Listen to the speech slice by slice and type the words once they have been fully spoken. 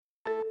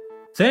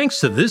Thanks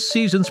to this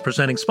season's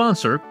presenting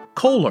sponsor,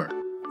 Kohler.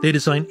 They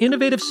design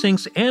innovative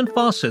sinks and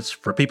faucets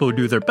for people who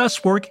do their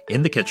best work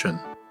in the kitchen.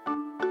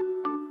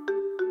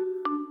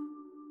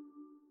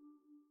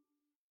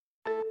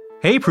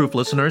 Hey Proof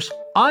listeners,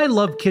 I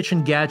love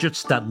kitchen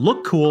gadgets that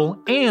look cool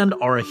and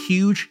are a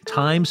huge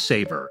time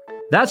saver.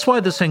 That's why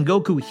the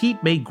Sengoku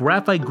Heat-Made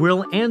Graphite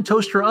Grill and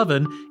Toaster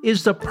Oven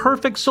is the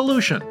perfect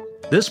solution.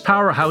 This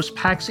powerhouse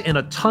packs in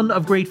a ton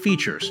of great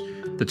features.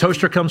 The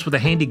toaster comes with a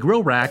handy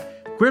grill rack,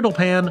 griddle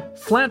pan,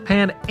 flat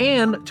pan,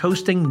 and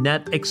toasting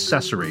net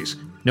accessories.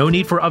 No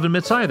need for oven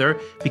mitts either,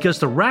 because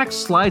the rack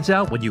slides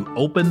out when you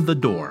open the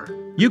door.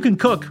 You can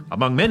cook,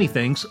 among many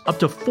things, up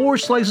to 4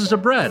 slices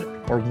of bread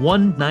or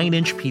 1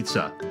 9-inch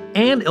pizza.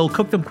 And it'll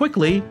cook them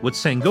quickly with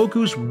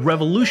Sengoku's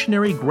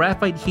revolutionary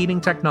graphite heating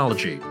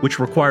technology, which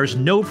requires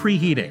no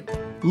preheating.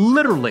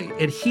 Literally,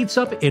 it heats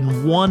up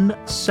in 1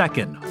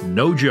 second.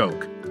 No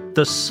joke.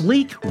 The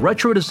sleek,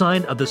 retro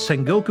design of the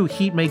Sengoku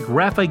Heat-Made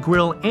Graphite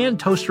Grill and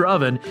Toaster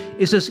Oven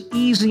is as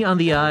easy on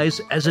the eyes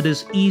as it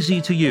is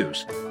easy to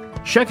use.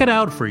 Check it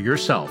out for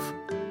yourself.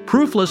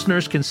 Proof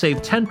listeners can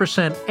save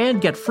 10%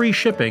 and get free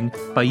shipping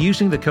by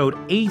using the code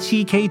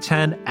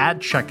ATK10 at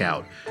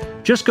checkout.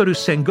 Just go to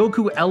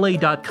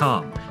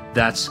sengokula.com.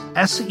 That's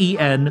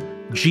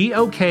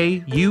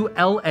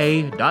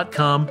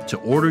SENGOKULA.com to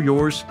order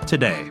yours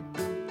today.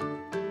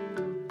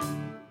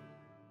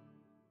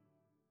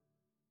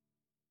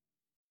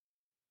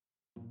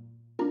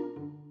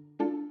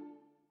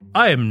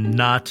 I am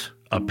not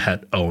a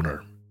pet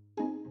owner.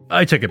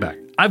 I take it back.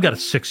 I've got a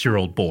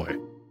 6-year-old boy.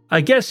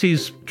 I guess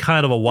he's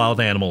kind of a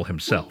wild animal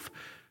himself.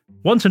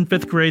 Once in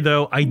 5th grade,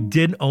 though, I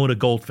did own a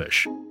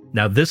goldfish.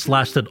 Now, this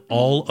lasted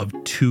all of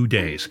 2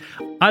 days.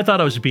 I thought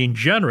I was being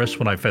generous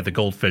when I fed the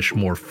goldfish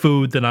more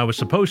food than I was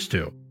supposed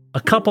to.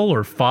 A couple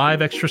or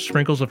 5 extra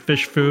sprinkles of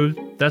fish food,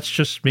 that's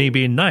just me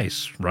being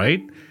nice,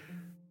 right?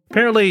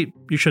 Apparently,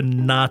 you should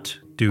not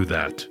do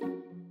that.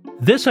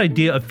 This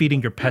idea of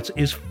feeding your pets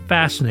is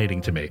fascinating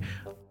to me.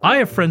 I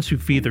have friends who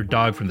feed their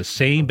dog from the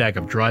same bag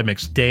of dry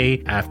mix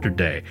day after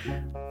day.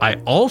 I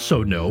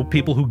also know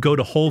people who go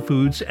to Whole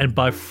Foods and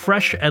buy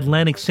fresh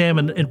Atlantic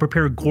salmon and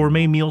prepare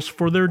gourmet meals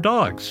for their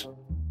dogs.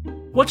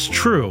 What's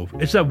true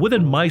is that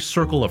within my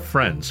circle of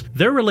friends,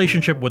 their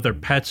relationship with their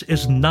pets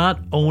is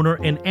not owner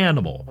and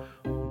animal.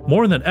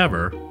 More than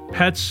ever,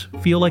 pets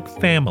feel like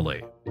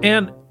family.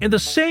 And in the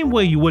same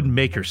way you wouldn't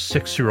make your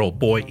 6-year-old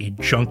boy eat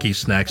junky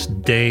snacks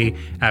day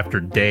after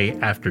day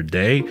after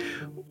day,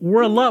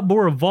 we're a lot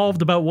more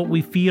evolved about what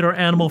we feed our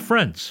animal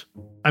friends.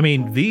 I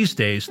mean, these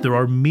days, there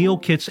are meal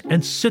kits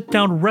and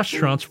sit-down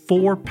restaurants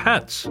for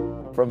pets.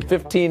 From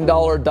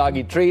 $15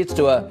 doggy treats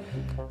to a,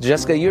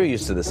 Jessica, you're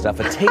used to this stuff,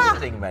 a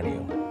tasting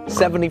menu.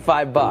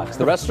 $75.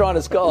 The restaurant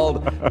is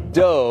called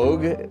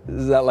Dogue.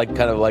 Is that like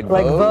kind of like Vogue?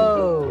 Like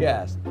Vogue.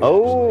 Yes.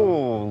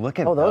 Oh, look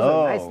at those. Oh, those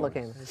are nice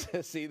looking.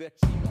 See this?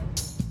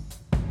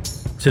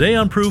 Today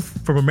on Proof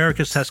from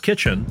America's Test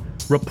Kitchen,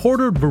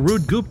 reporter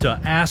Varud Gupta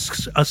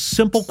asks a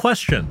simple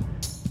question.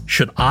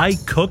 Should I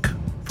cook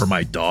for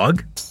my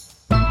dog?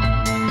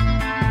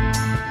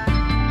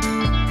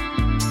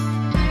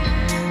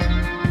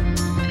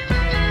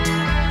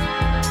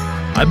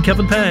 I'm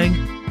Kevin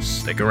Pang.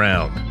 Stick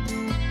around.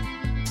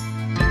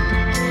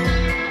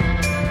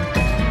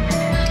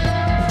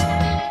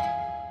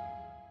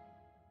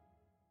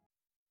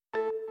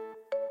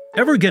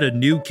 Ever get a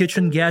new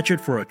kitchen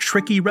gadget for a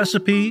tricky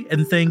recipe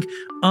and think,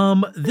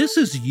 this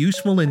is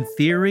useful in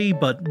theory,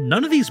 but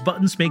none of these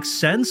buttons make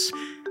sense?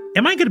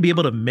 Am I going to be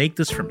able to make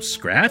this from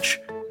scratch?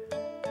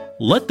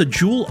 Let the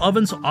Joule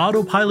Oven's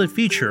autopilot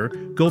feature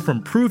go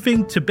from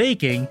proofing to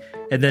baking,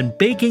 and then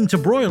baking to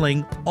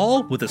broiling,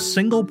 all with a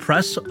single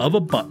press of a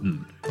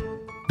button.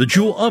 The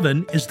Joule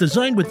Oven is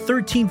designed with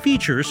 13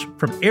 features,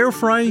 from air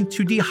frying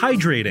to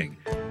dehydrating.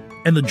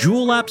 And the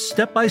Joule app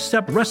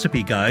step-by-step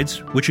recipe guides,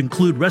 which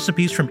include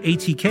recipes from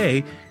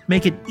ATK,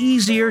 make it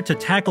easier to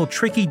tackle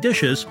tricky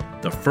dishes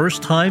the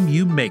first time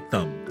you make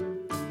them.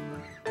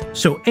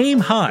 So aim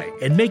high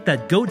and make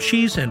that goat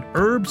cheese and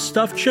herb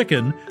stuffed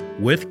chicken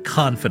with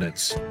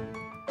confidence.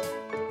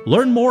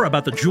 Learn more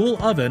about the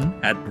Joule Oven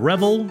at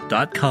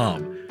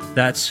Breville.com.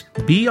 That's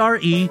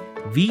BREVILLE.com.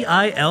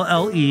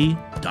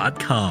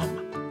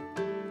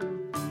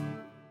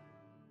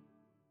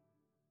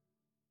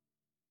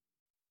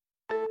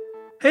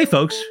 Hey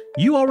folks,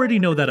 you already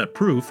know that at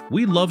Proof,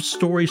 we love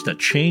stories that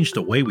change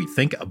the way we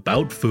think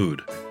about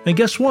food. And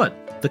guess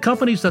what? The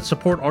companies that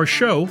support our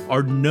show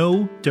are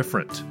no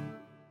different.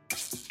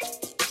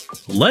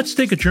 Let's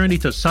take a journey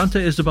to Santa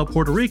Isabel,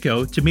 Puerto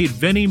Rico to meet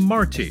Vinny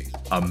Marti,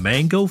 a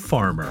mango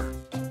farmer.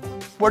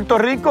 Puerto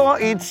Rico,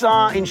 it's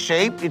in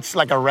shape. It's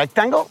like a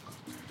rectangle.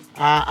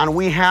 And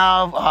we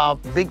have a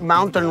big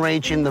mountain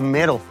range in the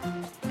middle.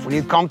 When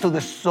you come to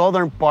the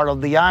southern part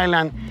of the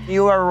island,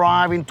 you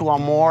arrive into a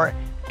more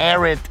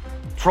arid,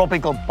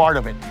 tropical part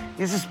of it.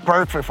 This is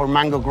perfect for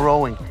mango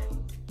growing.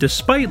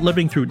 Despite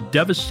living through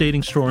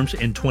devastating storms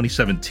in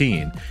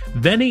 2017,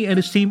 Vinny and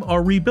his team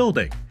are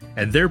rebuilding,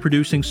 and they're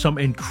producing some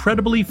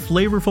incredibly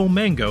flavorful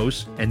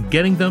mangoes and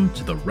getting them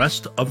to the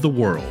rest of the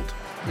world.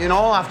 You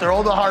know, after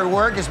all the hard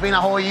work, it's been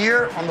a whole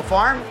year on the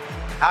farm.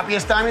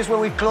 Happiest time is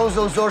when we close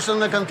those doors on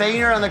the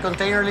container and the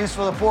container leaves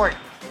for the port.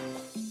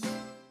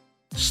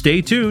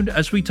 Stay tuned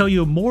as we tell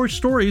you more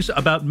stories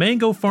about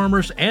mango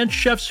farmers and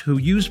chefs who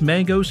use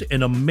mangoes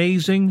in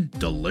amazing,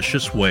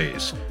 delicious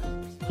ways.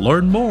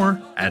 Learn more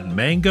at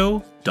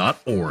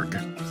mango.org.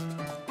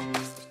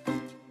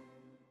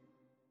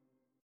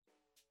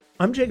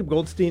 I'm Jacob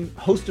Goldstein,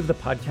 host of the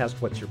podcast,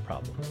 What's Your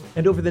Problem?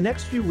 And over the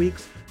next few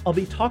weeks, I'll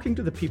be talking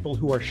to the people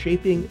who are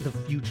shaping the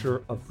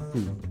future of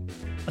food.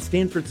 A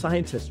Stanford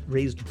scientist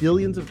raised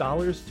billions of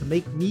dollars to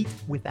make meat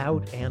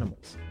without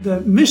animals.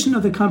 The mission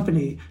of the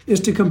company is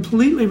to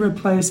completely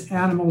replace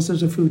animals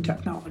as a food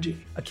technology.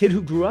 A kid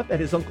who grew up at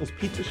his uncle's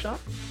pizza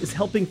shop is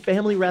helping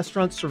family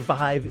restaurants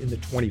survive in the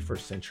 21st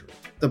century.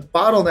 The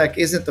bottleneck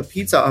isn't the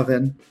pizza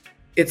oven,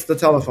 it's the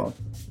telephone.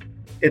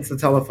 It's the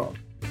telephone.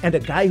 And a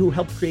guy who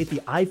helped create the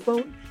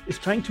iPhone is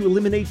trying to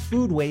eliminate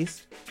food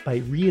waste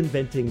by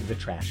reinventing the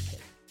trash can.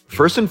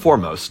 First and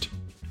foremost,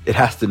 it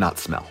has to not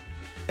smell.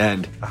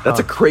 And that's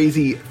a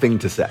crazy thing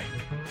to say.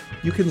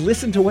 You can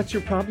listen to What's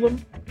Your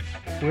Problem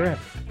wherever.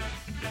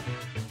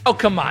 Oh,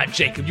 come on,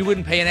 Jacob. You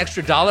wouldn't pay an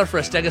extra $1 for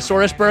a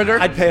Stegosaurus burger?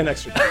 I'd pay an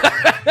extra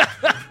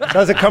 $1.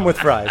 Does it come with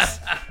fries?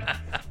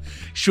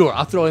 Sure,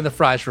 I'll throw in the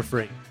fries for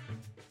free.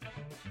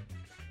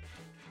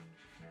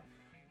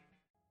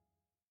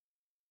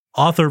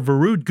 Author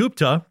Varud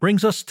Gupta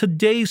brings us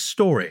today's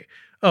story.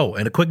 Oh,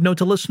 and a quick note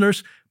to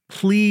listeners,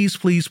 please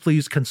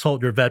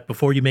consult your vet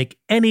before you make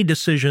any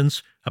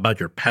decisions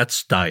about your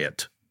pet's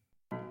diet.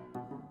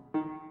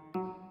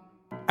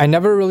 I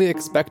never really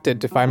expected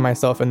to find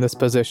myself in this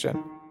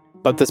position,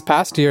 but this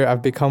past year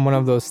I've become one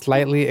of those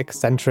slightly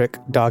eccentric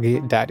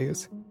doggy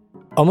daddies.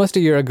 Almost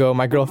a year ago,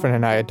 my girlfriend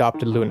and I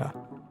adopted Luna.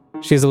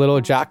 She's a little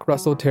Jack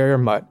Russell Terrier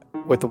mutt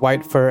with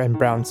white fur and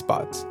brown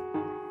spots.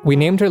 We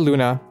named her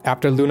Luna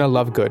after Luna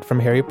Lovegood from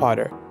Harry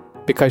Potter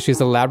because she's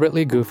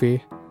elaborately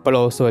goofy, but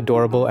also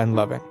adorable and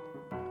loving.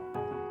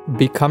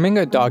 Becoming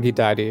a doggy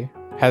daddy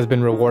has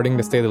been rewarding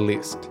to say the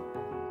least,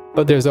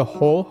 but there's a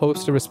whole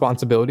host of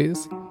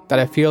responsibilities that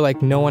I feel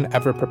like no one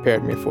ever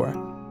prepared me for.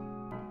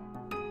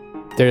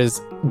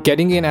 There's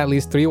getting in at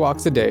least 3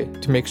 walks a day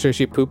to make sure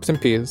she poops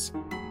and pees.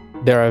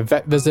 There are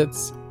vet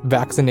visits,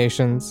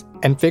 vaccinations,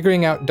 and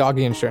figuring out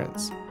doggy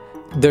insurance.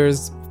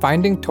 There's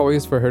finding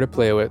toys for her to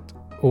play with,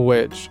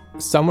 which,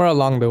 somewhere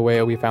along the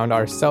way, we found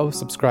ourselves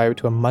subscribed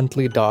to a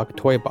monthly dog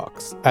toy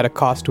box at a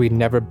cost we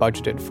never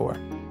budgeted for.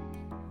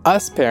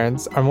 Us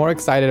parents are more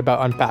excited about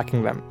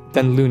unpacking them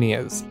than Looney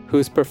is,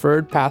 whose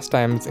preferred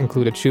pastimes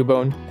include a chew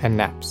bone and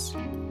naps.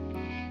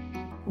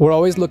 We're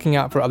always looking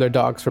out for other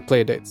dogs for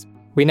play dates.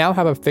 We now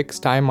have a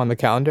fixed time on the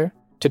calendar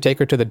to take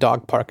her to the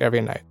dog park every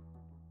night.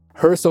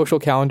 Her social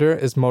calendar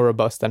is more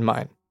robust than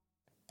mine.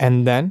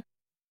 And then,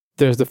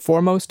 there's the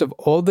foremost of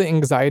all the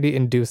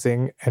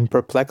anxiety-inducing and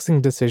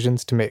perplexing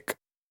decisions to make.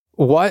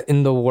 What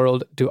in the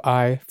world do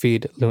I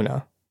feed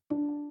Luna?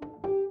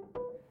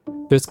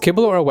 There's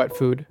kibble or wet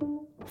food,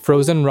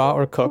 frozen raw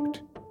or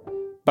cooked,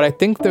 but I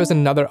think there's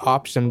another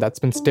option that's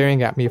been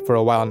staring at me for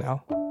a while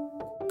now.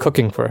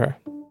 Cooking for her.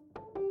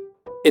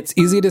 It's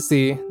easy to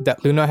see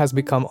that Luna has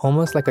become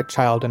almost like a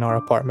child in our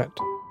apartment.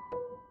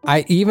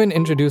 I even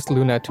introduced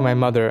Luna to my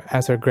mother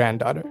as her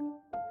granddaughter.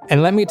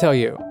 And let me tell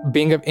you,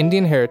 being of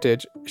Indian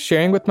heritage,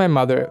 sharing with my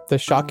mother the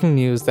shocking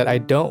news that I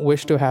don't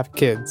wish to have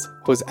kids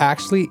was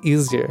actually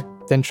easier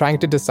than trying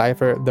to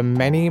decipher the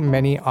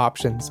many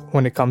options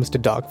when it comes to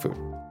dog food.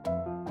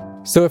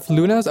 So if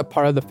Luna's a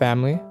part of the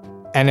family,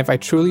 and if I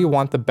truly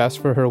want the best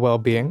for her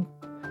well-being,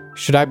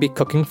 should I be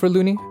cooking for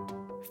Looney?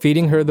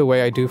 Feeding her the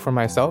way I do for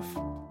myself?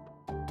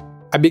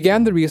 I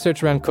began the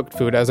research around cooked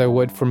food as I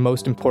would for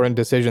most important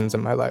decisions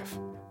in my life.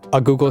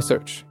 A Google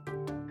search.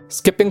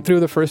 Skipping through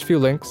the first few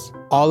links,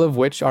 all of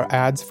which are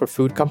ads for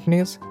food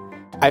companies,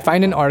 I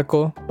find an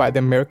article by the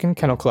American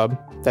Kennel Club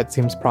that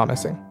seems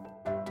promising.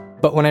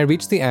 But when I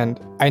reach the end,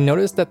 I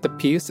notice that the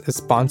piece is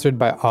sponsored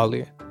by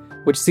Ollie,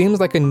 which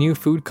seems like a new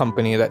food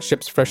company that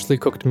ships freshly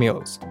cooked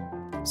meals.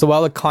 So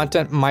while the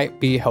content might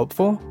be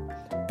helpful,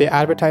 the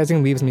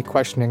advertising leaves me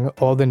questioning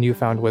all the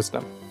newfound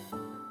wisdom.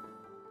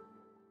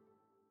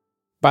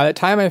 By the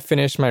time I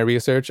finish my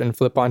research and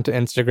flip onto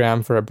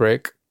Instagram for a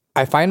break,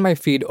 I find my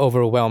feed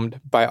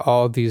overwhelmed by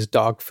all these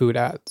dog food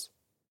ads.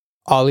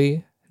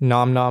 Ollie,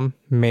 Nom Nom,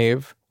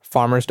 Maeve,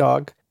 Farmer's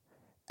Dog,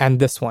 and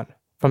this one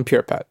from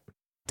Pure Pet.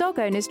 Dog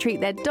owners treat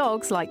their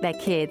dogs like their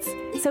kids,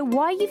 so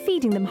why are you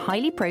feeding them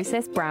highly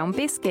processed brown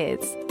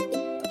biscuits?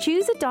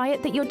 Choose a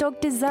diet that your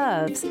dog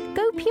deserves.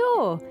 Go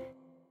pure.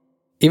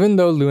 Even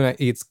though Luna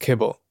eats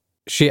kibble,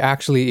 she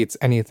actually eats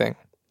anything.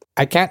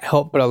 I can't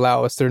help but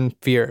allow a certain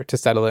fear to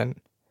settle in.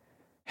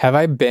 Have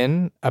I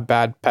been a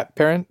bad pet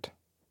parent?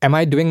 Am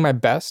I doing my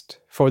best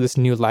for this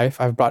new life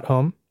I've brought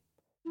home?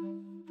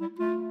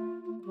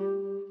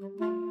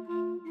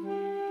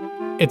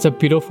 It's a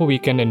beautiful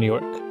weekend in New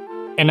York,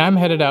 and I'm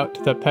headed out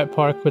to the pet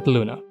park with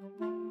Luna.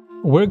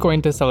 We're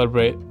going to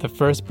celebrate the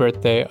first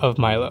birthday of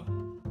Milo.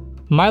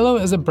 Milo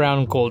is a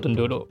brown golden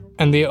doodle,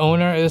 and the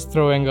owner is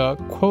throwing a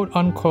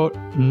quote-unquote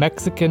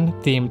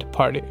Mexican-themed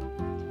party.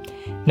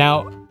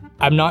 Now,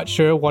 I'm not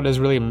sure what is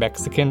really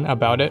Mexican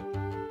about it,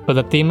 but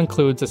the theme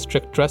includes a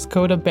strict dress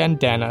code of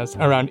bandanas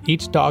around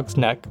each dog's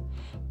neck,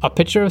 a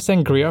pitcher of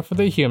sangria for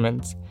the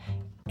humans,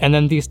 and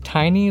then these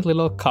tiny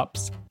little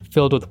cups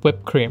filled with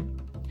whipped cream,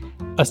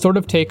 a sort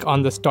of take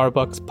on the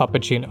Starbucks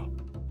puppuccino.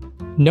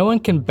 No one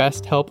can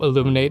best help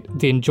illuminate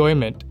the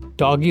enjoyment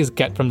doggies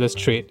get from this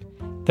treat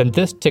than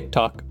this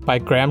TikTok by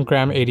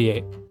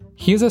GramGram88.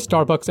 He's a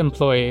Starbucks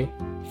employee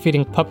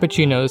feeding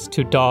puppuccinos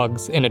to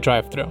dogs in a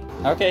drive-thru.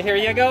 Okay, here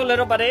you go,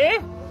 little buddy.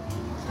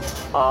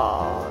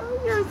 Oh,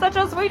 you're such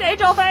a sweet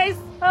angel face.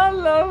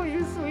 Hello,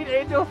 you sweet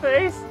angel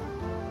face.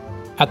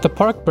 At the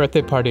park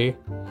birthday party,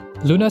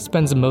 Luna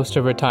spends most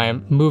of her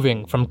time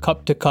moving from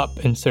cup to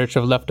cup in search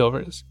of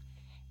leftovers.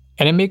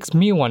 And it makes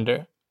me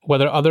wonder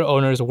whether other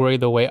owners worry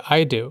the way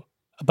I do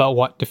about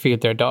what to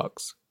feed their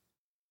dogs.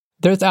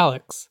 There's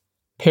Alex,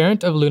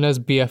 parent of Luna's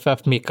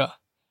BFF Mika,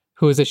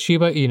 who is a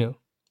Shiba Inu.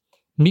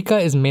 Mika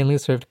is mainly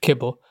served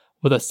kibble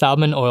with a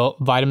salmon oil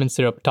vitamin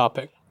syrup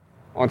topping.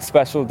 On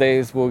special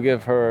days, we'll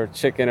give her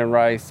chicken and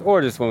rice,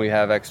 or just when we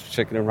have extra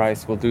chicken and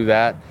rice, we'll do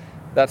that.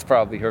 That's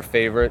probably her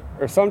favorite.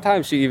 Or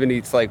sometimes she even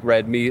eats like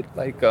red meat,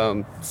 like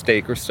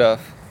steak or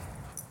stuff.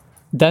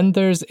 Then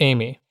there's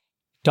Amy,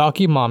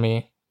 doggy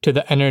mommy to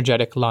the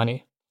energetic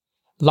Lonnie.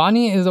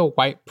 Lonnie is a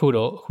white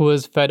poodle who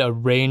is fed a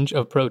range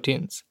of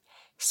proteins.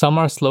 Some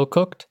are slow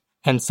cooked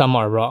and some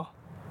are raw.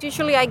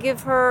 Usually I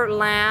give her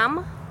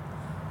lamb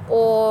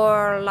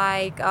or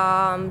like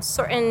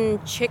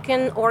certain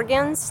chicken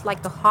organs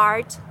like the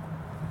heart,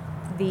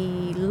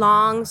 the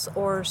lungs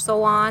or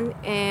so on,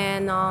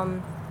 and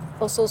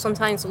also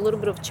sometimes a little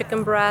bit of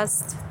chicken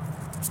breast.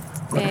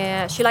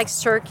 She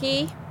likes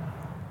turkey.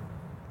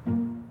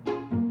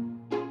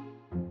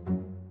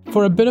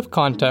 For a bit of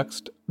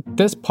context,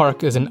 this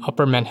park is in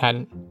Upper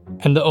Manhattan,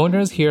 and the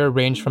owners here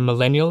range from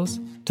millennials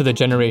to the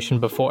generation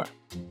before.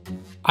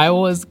 I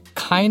was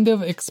kind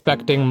of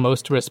expecting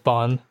most to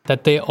respond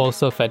that they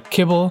also fed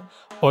kibble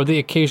or the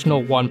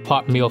occasional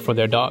one-pot meal for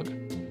their dog.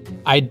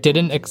 I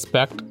didn't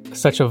expect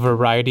such a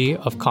variety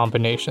of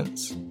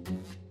combinations.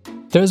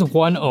 There's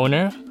one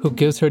owner who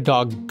gives her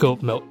dog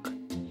goat milk,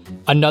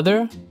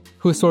 another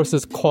who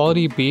sources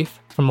quality beef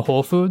from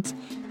Whole Foods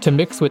to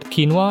mix with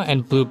quinoa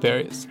and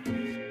blueberries.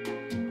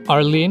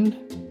 Arlene,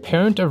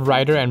 parent of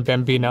Ryder and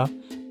Bambina,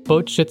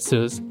 both Shih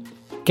Tzus,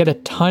 get a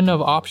ton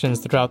of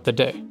options throughout the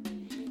day.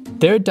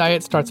 Their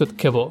diet starts with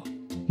kibble,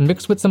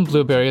 mixed with some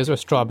blueberries or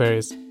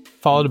strawberries,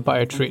 followed by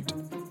a treat.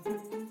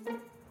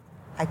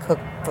 I cook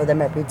for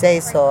them every day,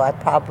 so I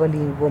probably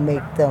will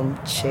make them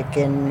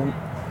chicken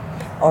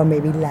or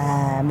maybe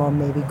lamb or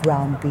maybe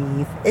ground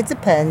beef. It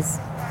depends.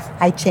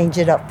 I change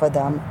it up for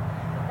them.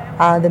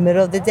 In the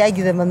middle of the day, I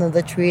give them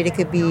another treat. It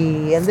could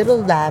be a little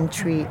lamb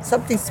treat,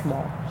 something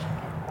small.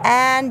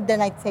 And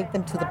then I take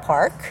them to the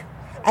park,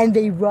 and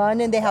they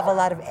run and they have a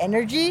lot of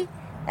energy.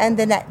 And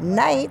then at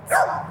night,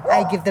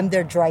 I give them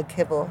their dry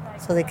kibble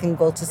so they can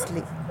go to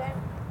sleep.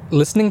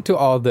 Listening to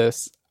all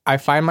this, I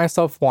find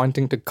myself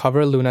wanting to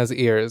cover Luna's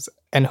ears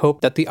and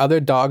hope that the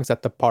other dogs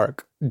at the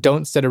park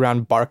don't sit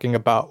around barking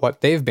about what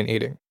they've been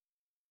eating.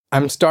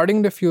 I'm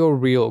starting to feel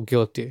real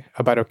guilty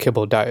about her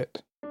kibble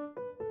diet.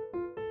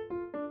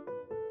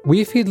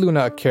 We feed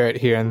Luna a carrot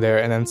here and there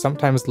and then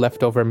sometimes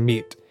leftover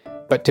meat,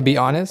 but to be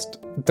honest,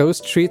 those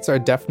treats are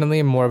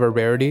definitely more of a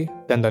rarity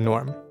than the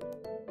norm.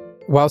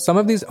 While some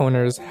of these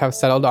owners have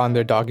settled on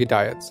their doggy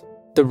diets,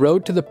 the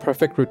road to the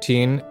perfect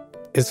routine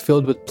is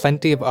filled with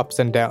plenty of ups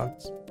and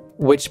downs.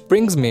 Which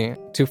brings me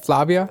to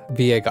Flavia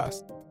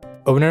Villegas,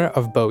 owner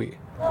of Bowie.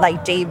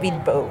 Like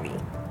David Bowie.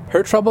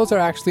 Her troubles are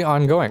actually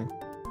ongoing.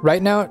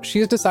 Right now,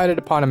 she's decided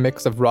upon a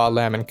mix of raw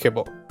lamb and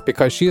kibble,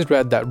 because she's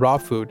read that raw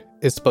food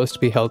is supposed to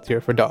be healthier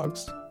for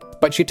dogs.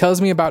 But she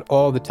tells me about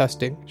all the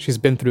testing she's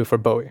been through for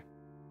Bowie.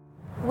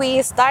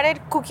 We started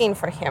cooking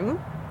for him.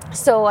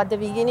 So at the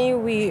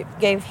beginning, we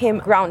gave him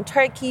ground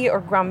turkey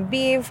or ground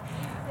beef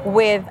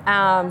with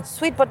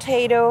sweet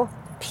potato,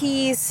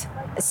 peas,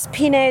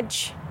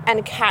 spinach,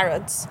 and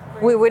carrots.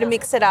 We would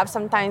mix it up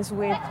sometimes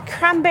with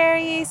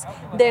cranberries.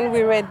 Then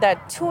we read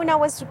that tuna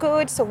was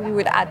good, so we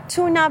would add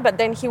tuna, but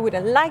then he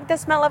wouldn't like the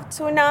smell of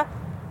tuna.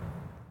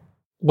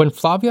 When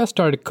Flavia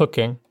started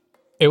cooking,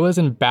 it was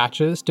in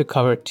batches to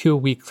cover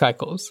 2-week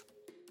cycles.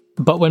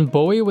 But when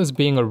Bowie was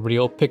being a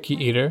real picky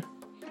eater,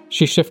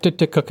 she shifted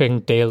to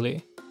cooking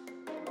daily.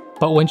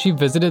 But when she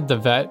visited the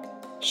vet,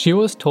 she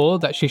was told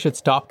that she should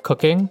stop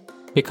cooking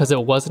because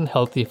it wasn't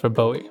healthy for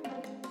Bowie.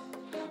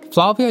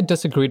 Flavia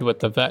disagreed with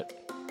the vet.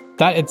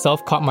 That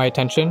itself caught my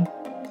attention,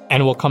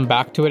 and we'll come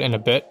back to it in a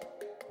bit.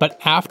 But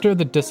after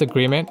the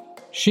disagreement,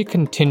 she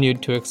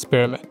continued to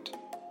experiment.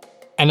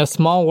 And a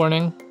small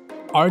warning,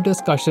 our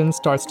discussion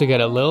starts to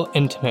get a little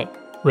intimate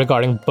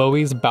regarding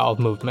Bowie's bowel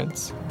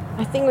movements.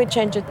 I think we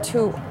changed it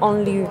to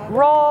only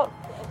raw.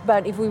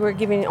 But if we were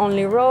giving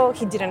only raw,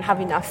 he didn't have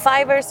enough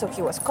fiber, so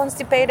he was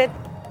constipated.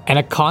 And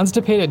a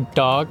constipated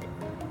dog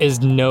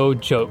is no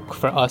joke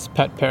for us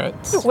pet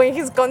parents. When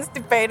he's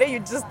constipated, you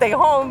just stay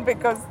home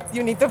because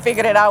you need to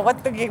figure it out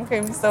what to give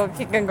him so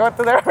he can go to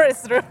the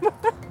restroom.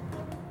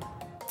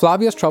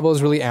 Flavia's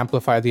troubles really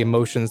amplify the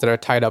emotions that are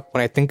tied up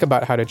when I think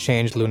about how to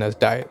change Luna's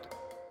diet.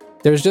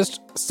 There's just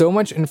so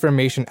much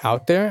information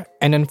out there,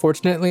 and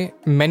unfortunately,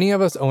 many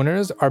of us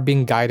owners are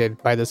being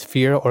guided by this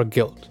fear or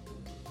guilt.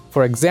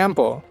 For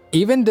example,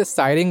 even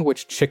deciding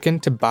which chicken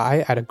to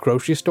buy at a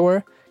grocery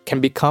store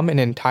can become an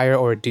entire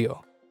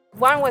ordeal.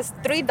 One was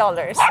 $3,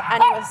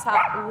 and it was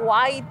a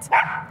white,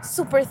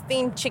 super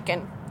thin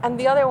chicken. And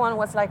the other one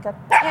was like a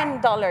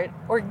 $10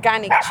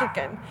 organic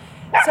chicken.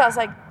 So I was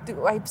like,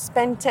 do I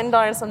spend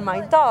 $10 on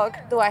my dog?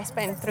 Do I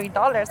spend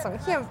 $3 on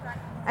him?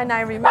 And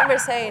I remember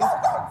saying,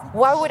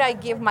 why would I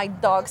give my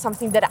dog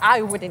something that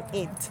I wouldn't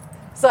eat?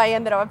 So I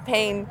ended up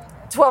paying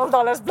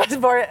 $12 plus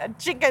for a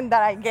chicken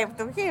that I gave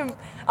to him.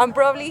 And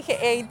probably he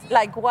ate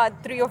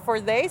 3 or 4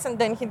 days, and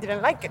then he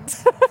didn't like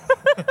it.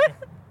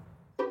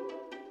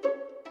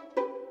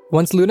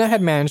 Once Luna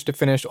had managed to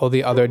finish all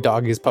the other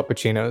doggies'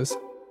 puppuccinos,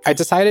 I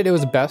decided it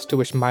was best to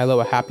wish Milo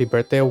a happy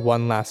birthday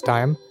one last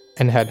time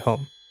and head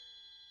home.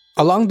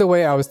 Along the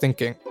way, I was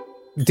thinking,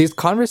 these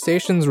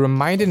conversations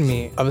reminded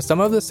me of some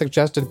of the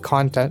suggested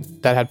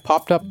content that had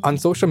popped up on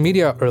social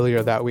media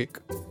earlier that week.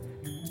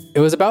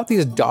 It was about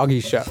these doggy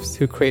chefs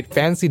who create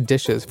fancy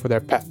dishes for their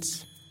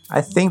pets.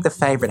 I think the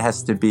favorite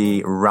has to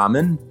be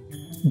ramen.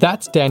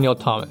 That's Daniel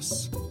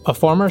Thomas, a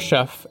former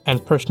chef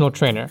and personal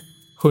trainer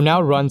who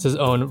now runs his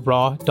own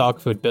raw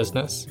dog food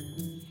business.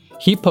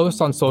 He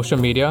posts on social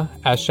media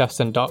as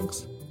Chefs and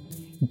Dogs.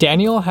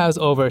 Daniel has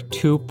over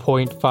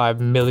 2.5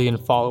 million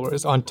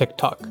followers on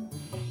TikTok.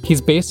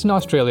 He's based in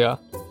Australia,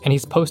 and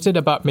he's posted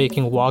about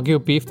making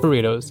Wagyu beef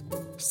burritos,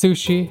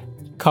 sushi,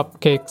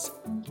 cupcakes,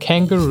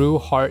 kangaroo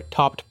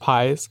heart-topped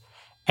pies,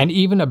 and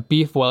even a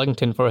beef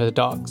Wellington for his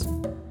dogs.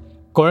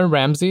 Gordon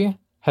Ramsay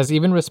has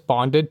even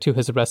responded to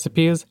his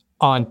recipes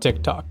on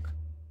TikTok.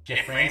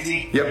 Get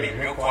Ramsay? Yep. Be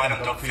real quiet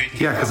on dog food.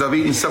 Yeah, because I've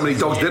eaten so many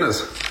dogs'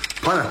 dinners.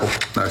 Pineapple.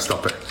 No,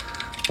 stop it.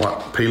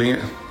 What, peeling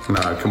it?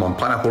 No, come on.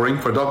 Pineapple ring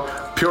for a dog?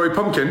 Puree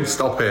pumpkin?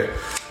 Stop it.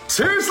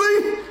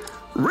 Seriously?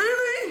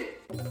 Really?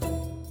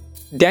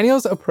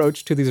 Daniel's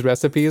approach to these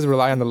recipes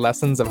rely on the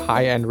lessons of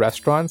high-end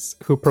restaurants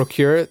who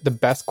procure the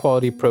best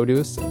quality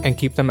produce and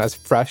keep them as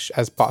fresh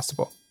as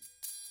possible.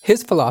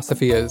 His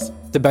philosophy is,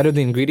 the better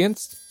the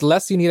ingredients, the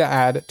less you need to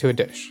add to a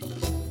dish.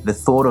 The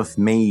thought of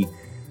me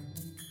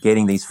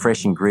getting these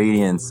fresh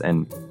ingredients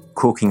and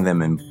cooking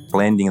them and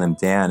blending them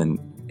down and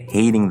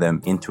heating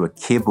them into a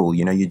kibble,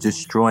 you're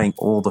destroying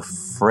all the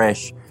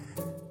fresh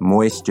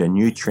moisture,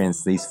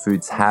 nutrients these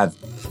foods have.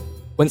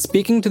 When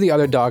speaking to the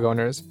other dog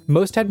owners,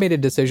 most had made a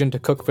decision to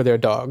cook for their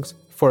dogs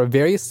for a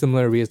very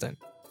similar reason.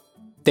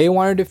 They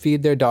wanted to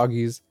feed their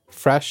doggies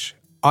fresh,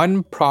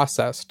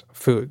 unprocessed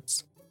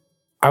foods.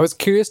 I was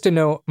curious to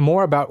know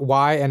more about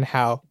why and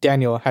how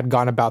Daniel had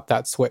gone about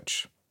that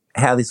switch.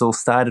 How this all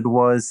started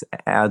was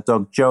our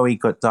dog Joey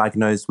got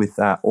diagnosed with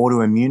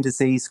autoimmune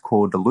disease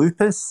called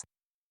lupus.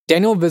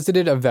 Daniel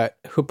visited a vet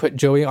who put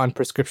Joey on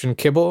prescription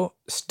kibble,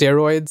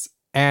 steroids,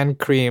 and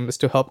creams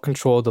to help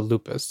control the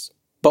lupus.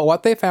 But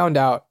what they found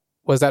out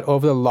was that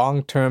over the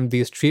long term,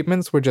 these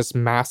treatments were just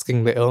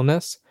masking the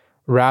illness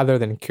rather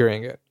than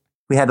curing it.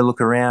 We had to look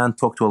around,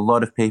 talk to a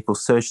lot of people,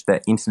 search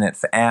the internet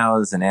for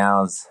hours and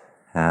hours,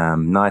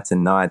 nights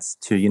and nights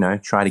to,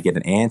 try to get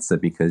an answer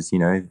because,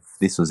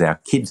 this was our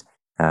kid.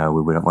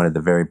 We wanted the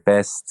very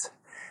best.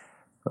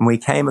 And we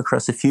came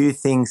across a few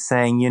things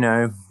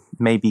saying,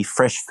 maybe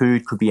fresh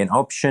food could be an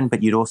option,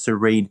 but you'd also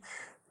read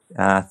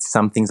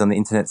some things on the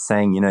internet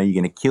saying, you're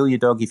going to kill your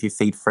dog if you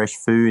feed fresh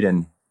food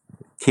and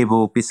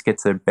kibble,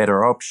 biscuits are a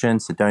better option,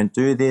 so don't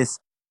do this.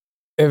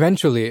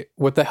 Eventually,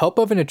 with the help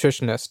of a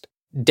nutritionist,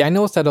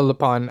 Daniel settled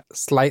upon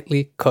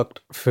slightly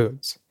cooked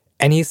foods.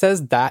 And he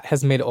says that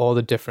has made all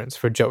the difference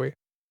for Joey.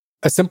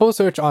 A simple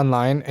search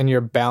online and you're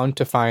bound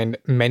to find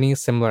many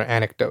similar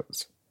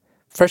anecdotes.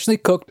 Freshly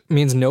cooked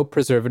means no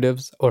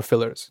preservatives or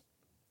fillers.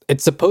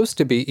 It's supposed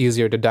to be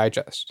easier to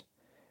digest.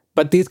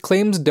 But these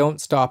claims don't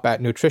stop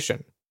at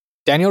nutrition.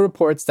 Daniel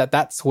reports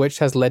that switch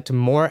has led to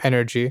more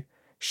energy,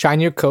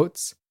 shinier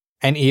coats,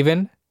 and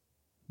even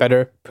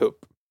better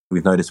poop.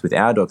 We've noticed with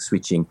our dogs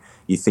switching,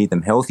 you feed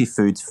them healthy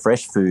foods,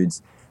 fresh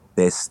foods,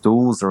 their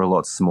stools are a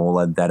lot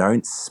smaller, they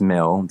don't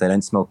smell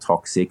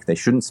toxic, they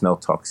shouldn't smell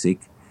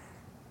toxic.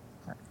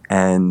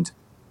 And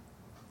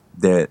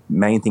the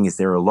main thing is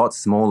they're a lot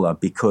smaller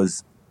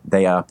because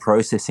they are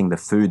processing the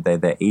food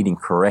that they're eating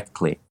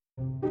correctly.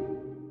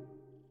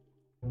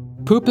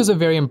 Poop is a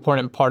very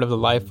important part of the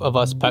life of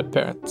us pet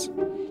parents.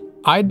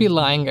 I'd be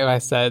lying if I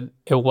said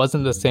it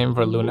wasn't the same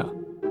for Luna.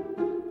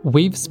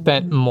 We've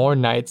spent more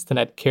nights than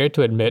I'd care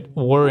to admit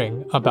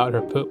worrying about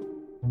her poop.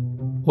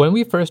 When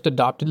we first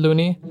adopted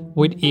Looney,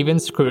 we'd even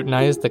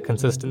scrutinized the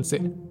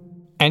consistency.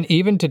 And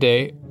even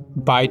today,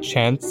 by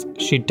chance,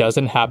 she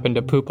doesn't happen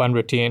to poop on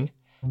routine,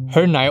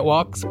 her night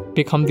walks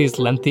become these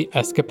lengthy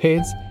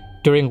escapades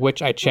during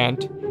which I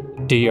chant,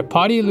 "Do your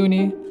potty,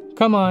 Looney.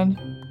 Come on,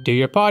 do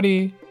your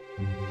potty."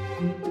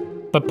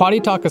 But potty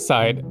talk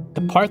aside,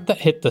 the part that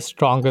hit the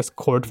strongest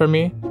chord for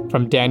me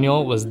from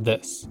Daniel was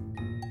this.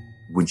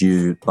 Would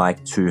you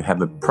like to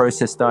have a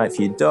processed diet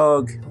for your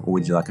dog, or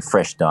would you like a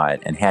fresh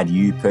diet? And how do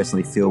you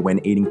personally feel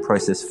when eating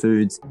processed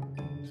foods?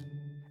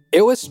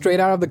 It was straight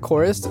out of the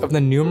chorus of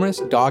the numerous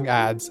dog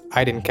ads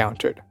I'd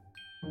encountered.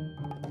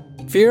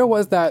 Fear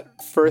was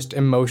that first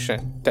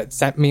emotion that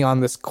sent me on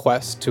this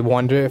quest to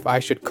wonder if I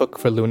should cook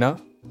for Luna,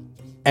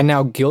 and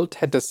now guilt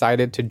had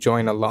decided to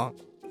join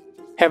along.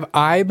 Have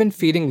I been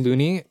feeding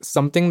Looney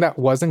something that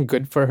wasn't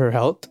good for her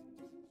health?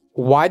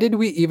 Why did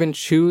we even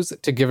choose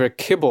to give her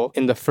kibble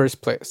in the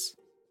first place?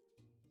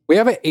 We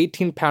have an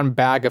 18-pound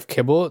bag of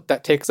kibble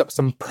that takes up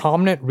some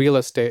prominent real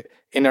estate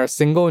in our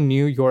single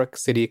New York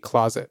City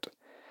closet.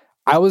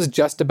 I was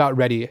just about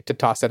ready to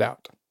toss it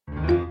out.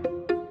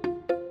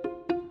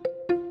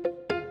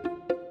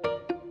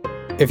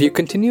 If you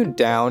continue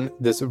down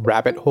this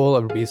rabbit hole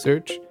of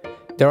research,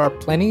 there are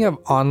plenty of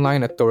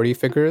online authority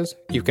figures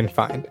you can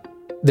find.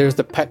 There's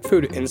the Pet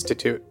Food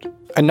Institute,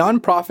 a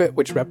nonprofit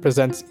which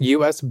represents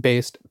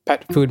US-based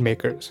pet food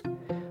makers.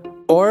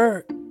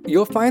 Or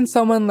you'll find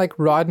someone like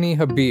Rodney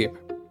Habib,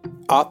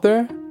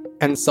 author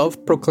and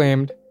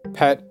self-proclaimed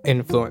pet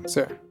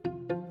influencer.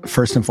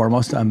 First and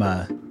foremost, I'm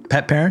a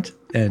pet parent,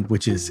 and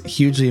which is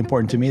hugely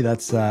important to me.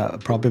 That's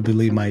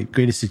probably my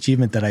greatest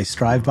achievement that I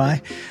strive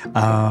by.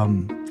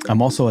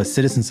 I'm also a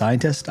citizen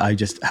scientist. I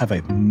just have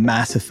a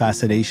massive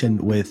fascination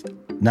with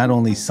not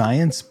only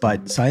science,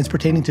 but science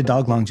pertaining to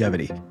dog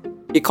longevity.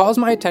 He calls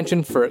my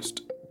attention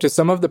first to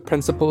some of the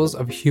principles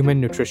of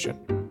human nutrition.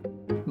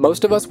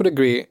 Most of us would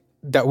agree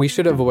that we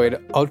should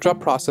avoid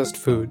ultra-processed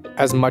food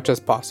as much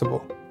as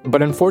possible.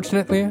 But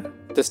unfortunately,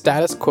 the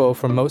status quo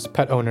for most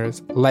pet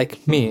owners,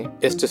 like me,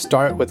 is to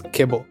start with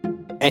kibble.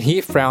 And he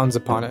frowns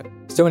upon it.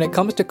 So when it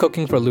comes to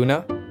cooking for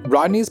Luna,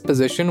 Rodney's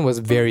position was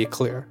very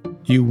clear.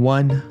 You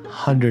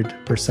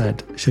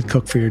 100% should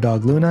cook for your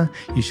dog Luna,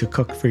 you should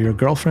cook for your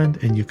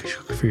girlfriend, and you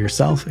should cook for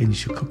yourself, and you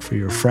should cook for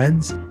your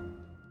friends.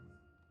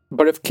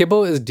 But if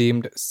kibble is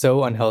deemed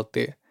so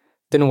unhealthy,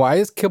 then why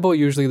is kibble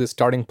usually the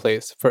starting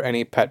place for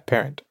any pet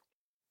parent?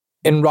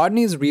 In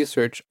Rodney's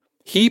research,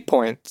 he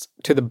points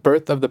to the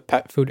birth of the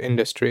pet food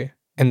industry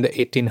in the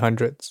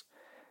 1800s.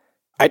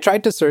 I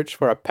tried to search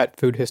for a pet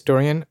food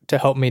historian to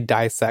help me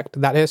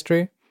dissect that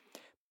history.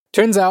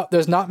 Turns out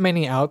there's not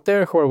many out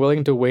there who are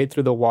willing to wade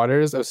through the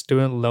waters of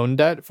student loan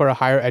debt for a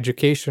higher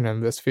education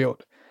in this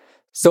field.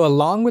 So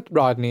along with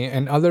Rodney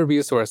and other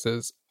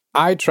resources,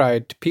 I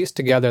tried to piece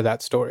together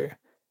that story,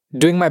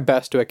 doing my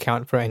best to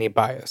account for any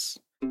bias.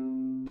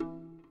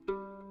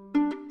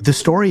 The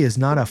story is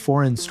not a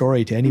foreign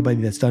story to anybody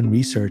that's done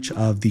research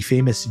of the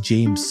famous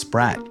James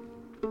Spratt,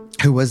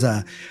 who was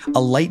a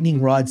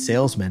lightning rod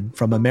salesman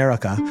from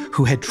America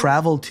who had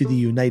traveled to the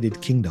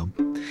United Kingdom.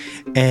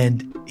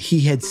 And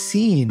he had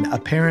seen,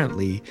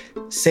 apparently,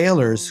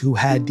 sailors who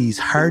had these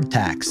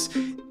hardtacks.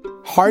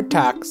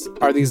 Hardtacks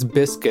are these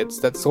biscuits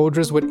that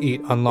soldiers would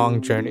eat on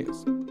long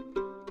journeys.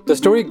 The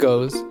story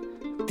goes,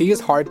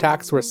 these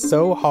hardtacks were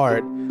so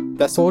hard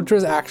that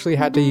soldiers actually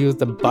had to use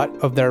the butt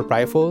of their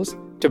rifles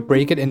to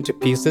break it into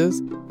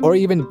pieces, or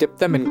even dip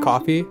them in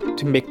coffee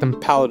to make them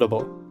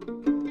palatable.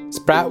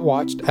 Spratt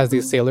watched as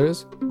these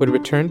sailors would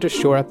return to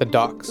shore at the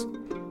docks,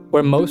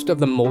 where most of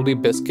the moldy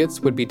biscuits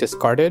would be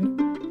discarded,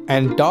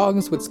 and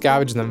dogs would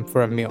scavenge them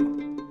for a meal.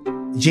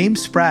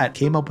 James Spratt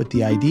came up with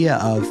the idea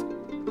of,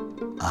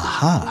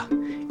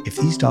 if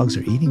these dogs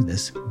are eating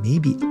this,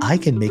 maybe I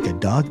can make a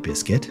dog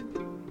biscuit,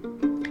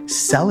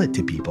 sell it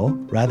to people,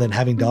 rather than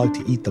having dog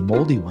to eat the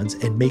moldy ones,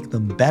 and make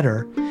them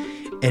better.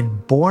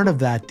 And born of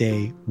that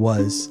day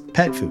was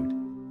pet food.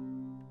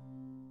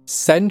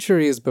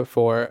 Centuries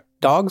before,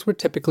 dogs were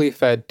typically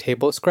fed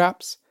table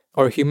scraps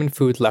or human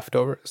food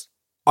leftovers.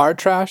 Our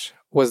trash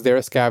was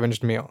their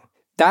scavenged meal.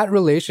 That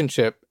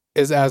relationship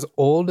is as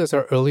old as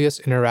our earliest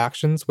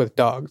interactions with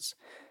dogs,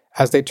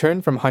 as they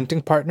turn from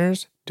hunting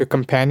partners to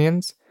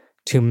companions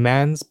to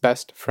man's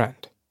best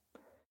friend.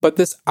 But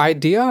this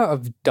idea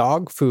of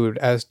dog food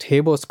as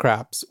table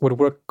scraps would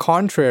work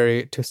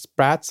contrary to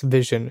Spratt's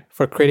vision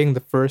for creating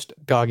the first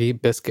doggy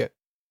biscuit.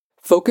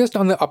 Focused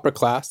on the upper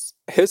class,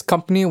 his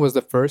company was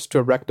the first to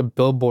erect a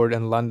billboard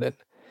in London.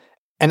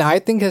 And I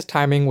think his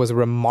timing was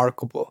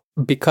remarkable,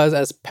 because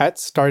as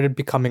pets started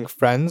becoming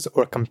friends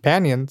or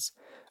companions,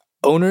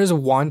 owners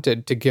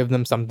wanted to give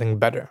them something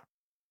better.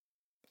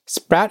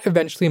 Spratt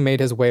eventually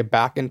made his way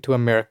back into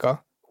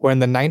America, where in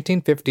the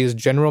 1950s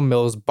General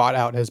Mills bought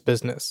out his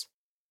business.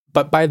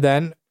 But by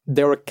then,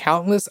 there were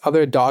countless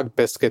other dog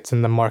biscuits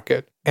in the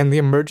market, and the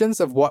emergence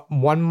of what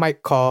one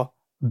might call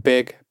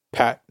Big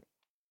Pet.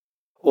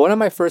 One of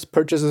my first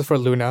purchases for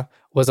Luna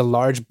was a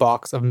large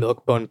box of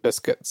Milk-Bone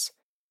biscuits.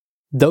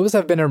 Those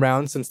have been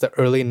around since the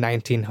early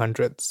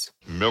 1900s.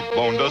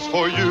 Milk-Bone does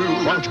for you.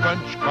 Crunch,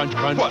 crunch, crunch,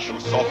 crunch. What no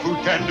soft food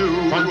can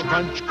do. Crunch,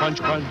 crunch,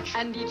 crunch, crunch.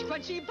 And each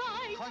crunchy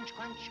bite. Crunch,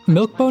 crunch.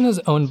 Milk-Bone is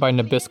owned by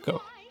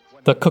Nabisco,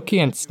 the cookie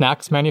and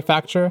snacks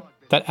manufacturer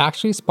that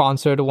actually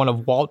sponsored one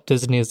of Walt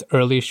Disney's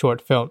early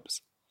short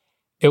films.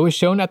 It was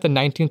shown at the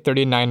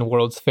 1939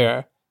 World's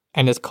Fair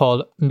and is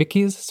called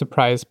Mickey's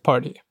Surprise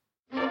Party.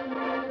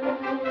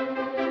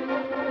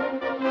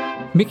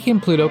 Mickey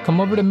and Pluto come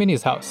over to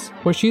Minnie's house,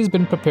 where she's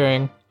been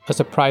preparing a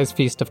surprise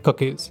feast of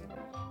cookies.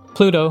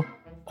 Pluto,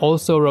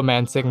 also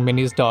romancing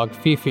Minnie's dog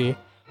Fifi,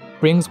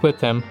 brings with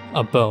him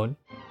a bone.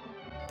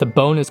 The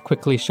bone is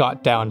quickly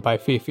shot down by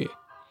Fifi.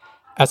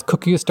 As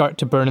cookies start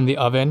to burn in the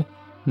oven,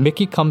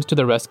 Mickey comes to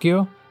the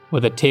rescue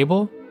with a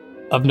table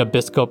of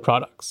Nabisco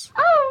products.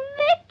 Oh,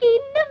 Mickey,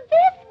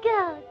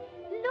 Nabisco!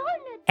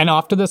 And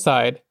off to the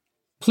side,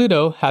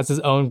 Pluto has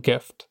his own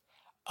gift,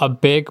 a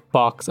big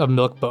box of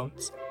milk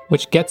bones,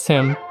 which gets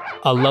him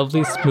a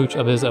lovely smooch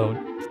of his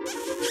own.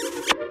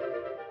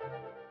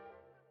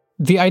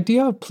 The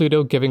idea of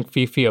Pluto giving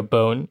Fifi a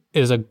bone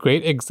is a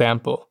great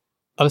example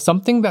of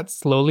something that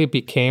slowly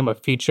became a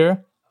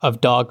feature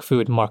of dog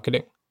food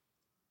marketing.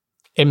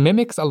 It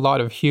mimics a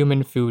lot of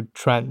human food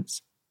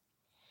trends.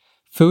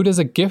 Food is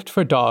a gift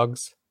for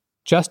dogs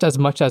just as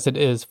much as it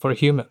is for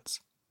humans.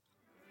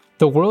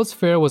 The World's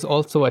Fair was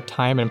also a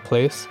time and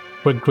place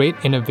where great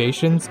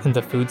innovations in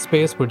the food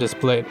space were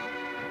displayed.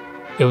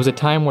 It was a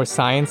time where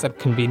science and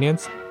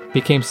convenience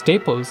became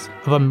staples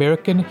of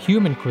American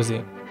human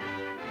cuisine.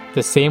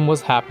 The same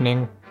was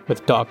happening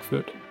with dog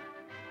food.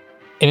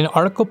 In an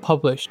article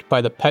published by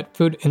the Pet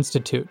Food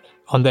Institute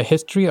on the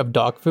history of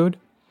dog food,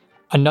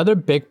 another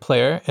big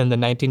player in the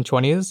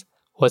 1920s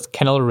was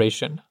kennel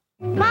ration.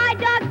 My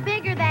dog's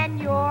bigger than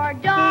your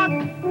dog.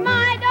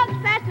 My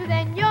dog's faster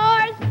than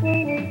yours.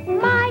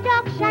 My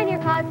dog's shinier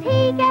cause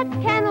he gets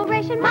kennel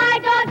ration. My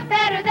dog's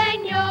better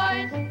than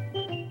yours.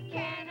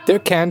 Their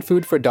canned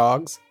food for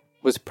dogs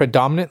was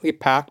predominantly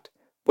packed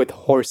with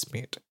horse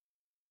meat.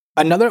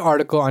 Another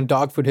article on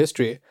dog food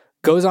history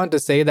goes on to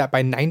say that by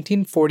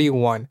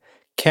 1941,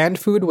 canned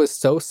food was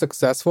so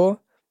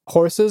successful,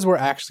 horses were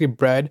actually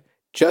bred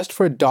just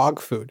for dog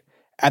food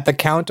at the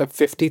count of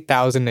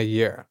 50,000 a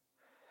year.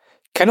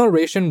 Kennel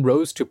ration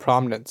rose to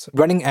prominence,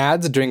 running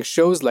ads during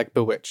shows like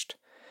Bewitched.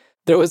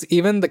 There was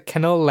even the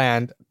Kennel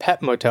Land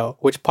Pet Motel,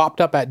 which popped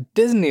up at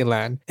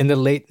Disneyland in the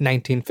late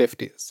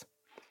 1950s.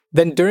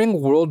 Then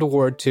during World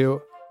War II,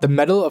 the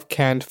metal of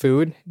canned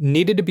food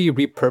needed to be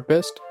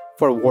repurposed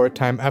for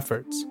wartime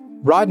efforts.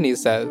 Rodney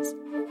says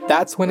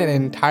that's when an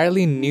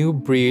entirely new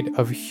breed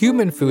of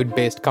human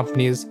food-based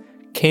companies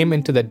came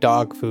into the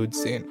dog food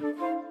scene.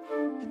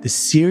 The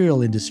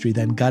cereal industry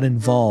then got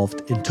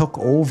involved and took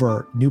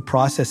over new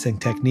processing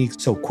techniques.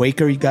 So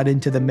Quaker got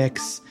into the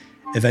mix.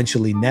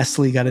 Eventually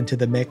Nestle got into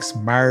the mix.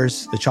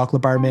 Mars, the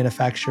chocolate bar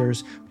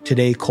manufacturers.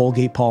 Today,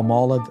 Colgate,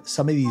 Palmolive.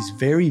 Some of these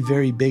very,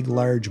 very big,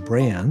 large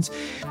brands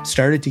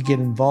started to get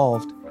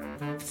involved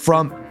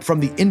from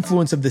the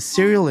influence of the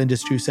cereal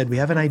industry, who said, we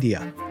have an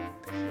idea.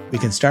 We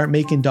can start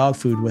making dog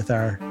food with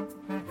our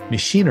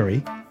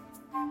machinery.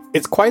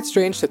 It's quite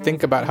strange to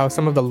think about how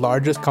some of the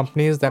largest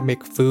companies that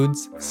make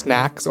foods,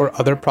 snacks, or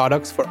other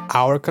products for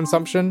our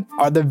consumption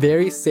are the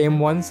very same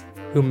ones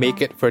who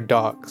make it for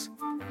dogs.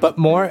 But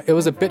more, it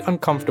was a bit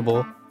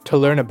uncomfortable to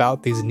learn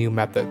about these new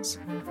methods.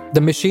 The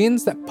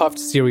machines that puffed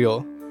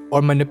cereal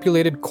or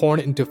manipulated corn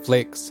into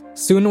flakes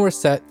soon were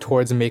set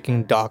towards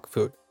making dog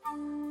food.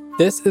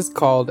 This is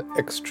called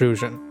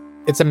extrusion.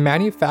 It's a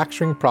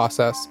manufacturing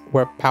process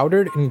where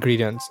powdered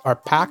ingredients are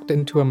packed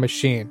into a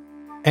machine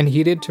and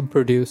heated to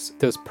produce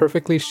those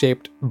perfectly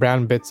shaped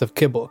brown bits of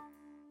kibble.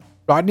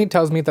 Rodney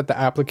tells me that the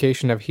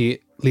application of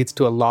heat leads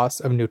to a loss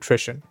of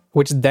nutrition,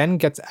 which then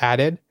gets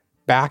added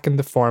back in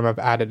the form of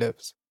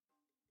additives.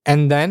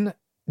 And then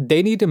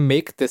they need to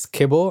make this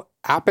kibble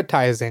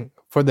appetizing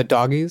for the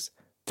doggies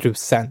through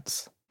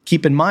scents.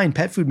 Keep in mind,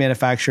 pet food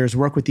manufacturers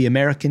work with the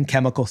American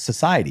Chemical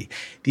Society.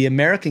 The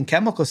American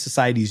Chemical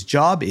Society's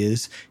job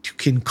is to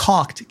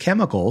concoct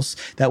chemicals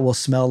that will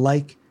smell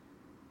like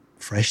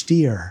fresh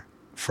deer,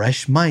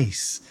 fresh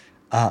mice,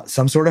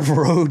 some sort of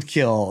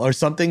roadkill, or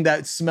something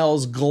that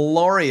smells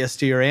glorious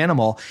to your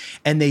animal.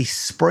 And they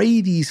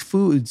spray these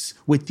foods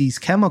with these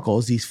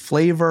chemicals, these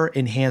flavor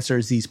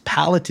enhancers, these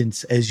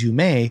palatants, as you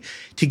may,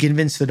 to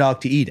convince the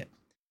dog to eat it.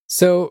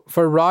 So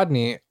for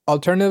Rodney,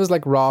 alternatives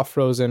like raw,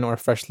 frozen, or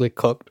freshly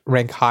cooked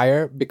rank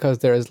higher because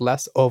there is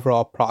less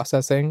overall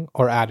processing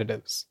or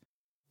additives.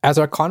 As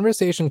our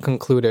conversation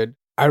concluded,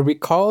 I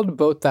recalled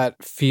both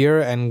that fear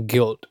and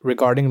guilt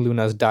regarding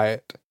Luna's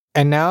diet.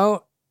 And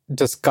now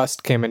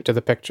disgust came into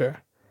the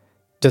picture.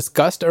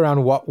 Disgust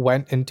around what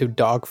went into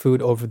dog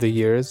food over the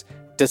years,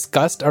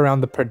 disgust around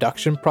the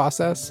production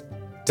process,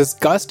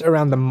 disgust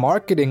around the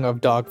marketing of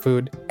dog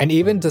food, and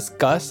even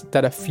disgust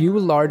that a few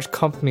large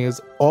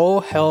companies all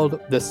held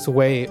the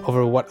sway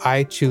over what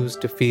I choose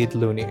to feed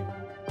Looney.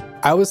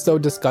 I was so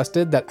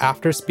disgusted that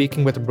after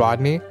speaking with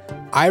Rodney,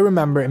 I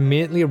remember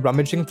immediately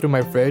rummaging through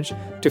my fridge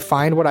to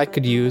find what I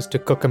could use to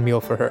cook a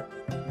meal for her.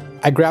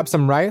 I grabbed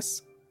some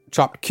rice,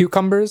 chopped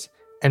cucumbers,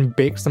 and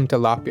baked some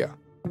tilapia.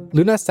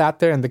 Luna sat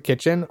there in the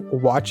kitchen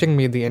watching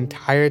me the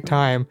entire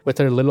time with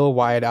her little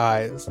wide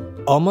eyes,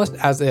 almost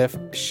as if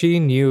she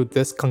knew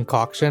this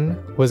concoction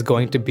was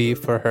going to be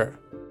for her.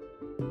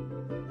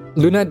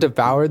 Luna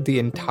devoured the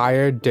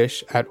entire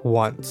dish at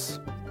once.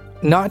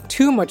 Not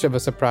too much of a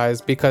surprise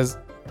because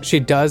she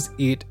does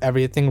eat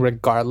everything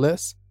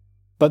regardless,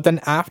 but then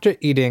after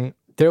eating,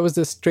 there was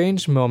this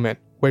strange moment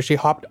where she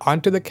hopped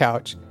onto the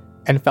couch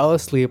and fell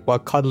asleep while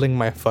cuddling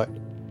my foot.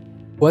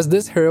 Was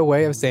this her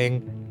way of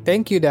saying,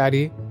 "Thank you,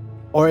 Daddy"?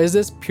 Or is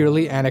this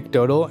purely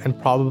anecdotal and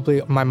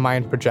probably my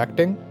mind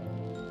projecting?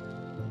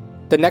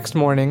 The next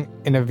morning,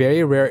 in a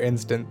very rare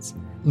instance,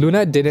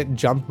 Luna didn't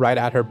jump right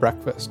at her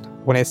breakfast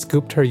when I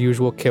scooped her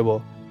usual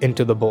kibble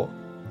into the bowl.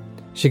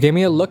 She gave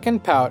me a look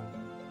and pout,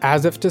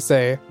 as if to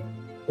say,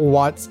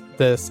 "What's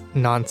this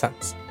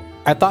nonsense?"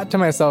 I thought to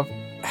myself,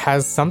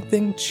 has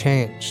something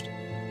changed?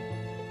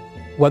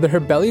 Whether her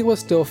belly was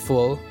still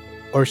full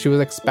or she was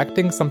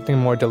expecting something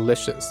more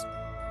delicious,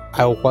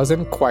 I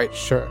wasn't quite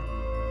sure.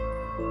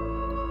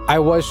 I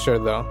was sure,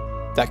 though,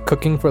 that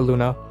cooking for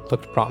Luna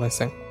looked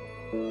promising.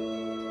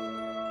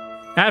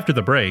 After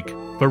the break,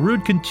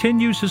 Varud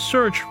continues his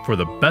search for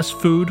the best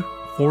food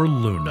for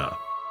Luna.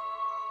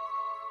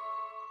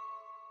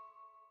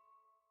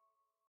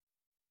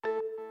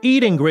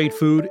 Eating great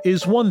food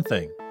is one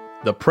thing.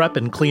 The prep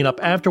and cleanup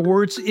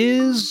afterwards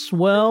is,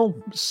 well,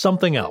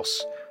 something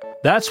else.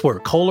 That's where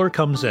Kohler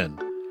comes in.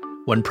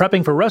 When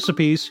prepping for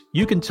recipes,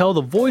 you can tell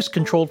the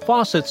voice-controlled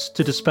faucets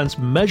to dispense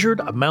measured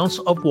amounts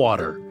of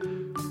water.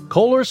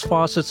 Kohler's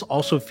faucets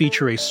also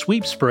feature a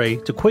sweep spray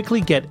to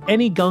quickly get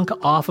any gunk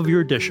off of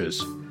your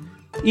dishes.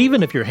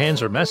 Even if your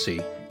hands are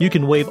messy, you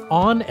can wave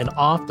on and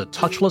off the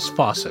touchless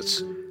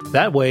faucets.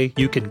 That way,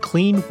 you can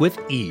clean with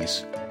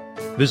ease.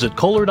 Visit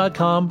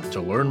Kohler.com to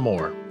learn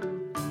more.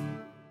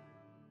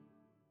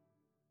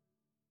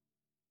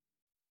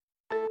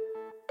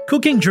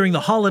 Cooking during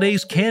the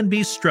holidays can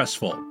be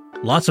stressful.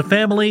 Lots of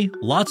family,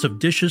 lots of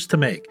dishes to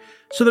make,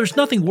 so there's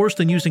nothing worse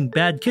than using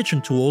bad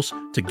kitchen tools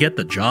to get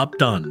the job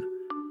done.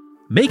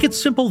 Make it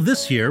simple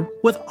this year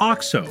with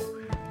OXO.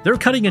 Their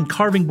cutting and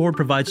carving board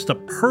provides the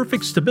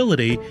perfect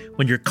stability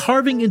when you're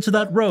carving into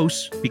that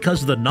roast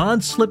because of the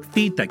non-slip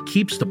feet that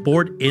keeps the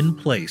board in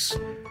place.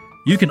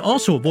 You can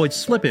also avoid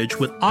slippage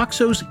with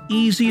OXO's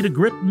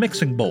easy-to-grip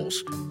mixing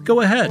bowls.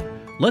 Go ahead,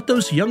 let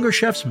those younger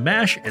chefs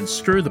mash and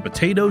stir the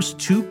potatoes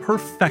to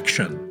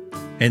perfection.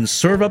 And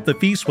serve up the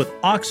feast with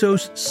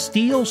OXO's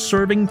steel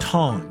serving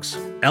tongs.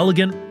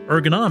 Elegant,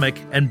 ergonomic,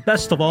 and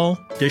best of all,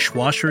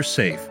 dishwasher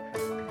safe.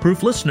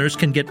 Proof listeners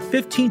can get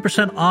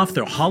 15% off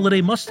their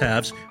holiday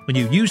must-haves when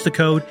you use the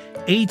code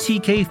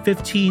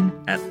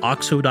ATK15 at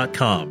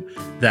OXO.com.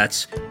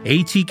 That's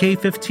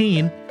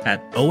ATK15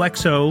 at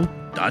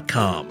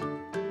OXO.com.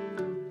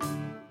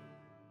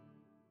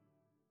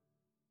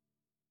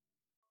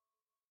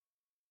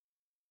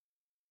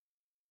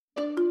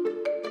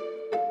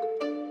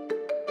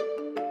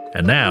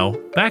 And now,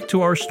 back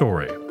to our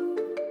story.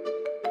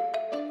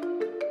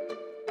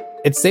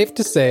 It's safe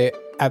to say,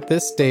 at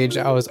this stage,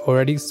 I was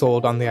already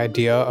sold on the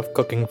idea of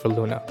cooking for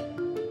Luna.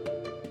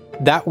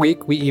 That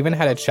week, we even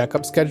had a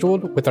checkup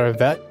scheduled with our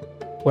vet,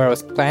 where I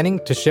was planning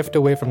to shift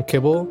away from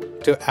kibble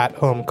to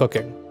at-home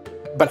cooking.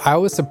 But I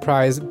was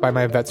surprised by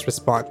my vet's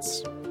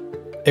response.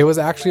 It was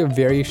actually a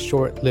very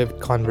short-lived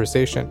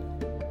conversation.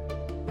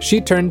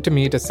 She turned to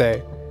me to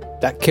say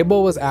that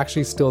kibble was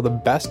actually still the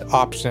best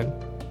option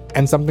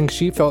and something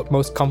she felt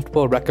most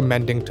comfortable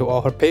recommending to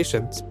all her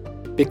patients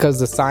because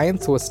the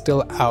science was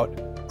still out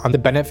on the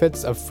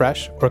benefits of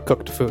fresh or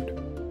cooked food.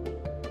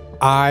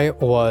 I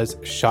was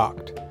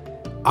shocked.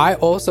 I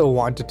also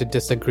wanted to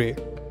disagree,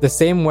 the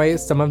same way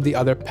some of the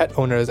other pet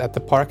owners at the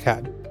park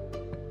had.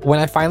 When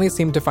I finally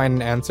seemed to find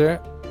an answer,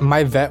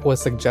 my vet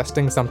was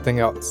suggesting something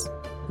else.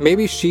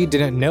 Maybe she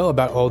didn't know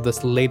about all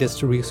this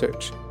latest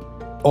research.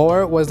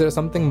 Or was there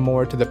something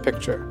more to the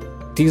picture?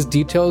 These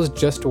details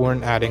just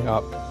weren't adding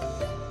up.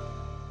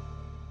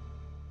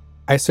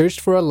 I searched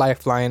for a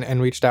lifeline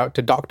and reached out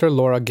to Dr.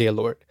 Laura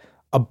Gaylord,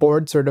 a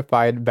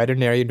board-certified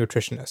veterinary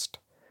nutritionist.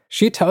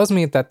 She tells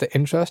me that the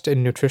interest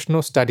in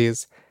nutritional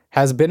studies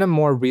has been a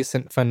more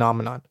recent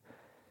phenomenon,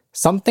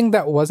 something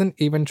that wasn't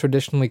even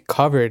traditionally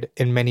covered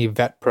in many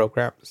vet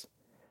programs.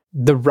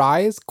 The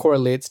rise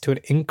correlates to an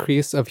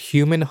increase of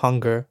human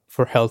hunger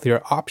for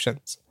healthier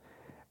options.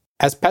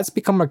 As pets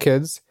become our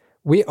kids,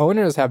 we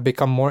owners have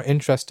become more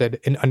interested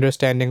in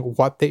understanding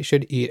what they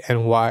should eat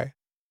and why.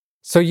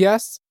 So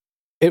yes,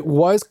 it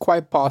was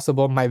quite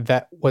possible my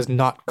vet was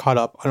not caught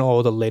up on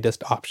all the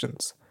latest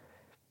options.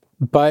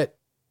 But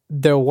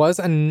there was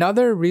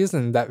another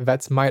reason that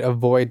vets might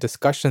avoid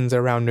discussions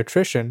around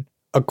nutrition,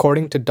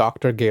 according to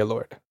Dr.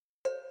 Gaylord.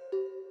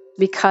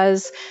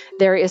 Because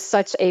there is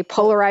such a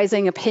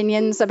polarizing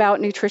opinions about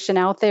nutrition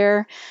out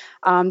there.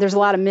 There's a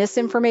lot of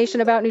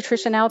misinformation about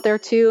nutrition out there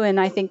too, and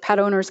I think pet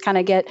owners kind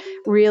of get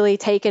really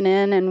taken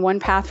in one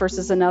path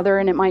versus another,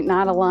 and it might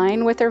not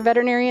align with their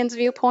veterinarian's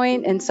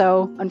viewpoint. And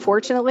so,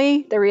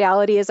 unfortunately, the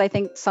reality is I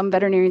think some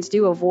veterinarians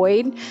do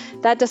avoid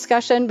that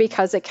discussion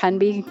because it can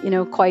be,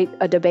 quite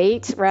a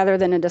debate rather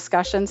than a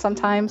discussion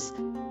sometimes.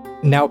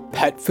 Now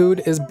pet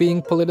food is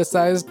being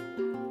politicized?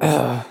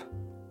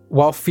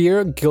 While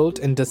fear, guilt,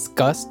 and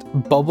disgust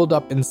bubbled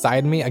up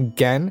inside me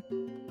again,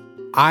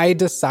 I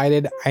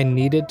decided I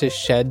needed to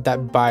shed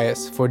that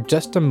bias for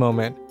just a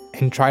moment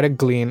and try to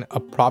glean a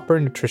proper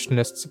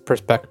nutritionist's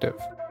perspective.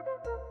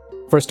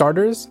 For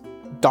starters,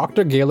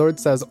 Dr. Gaylord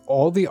says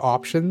all the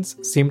options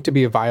seem to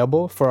be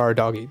viable for our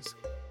doggies.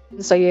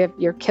 So you have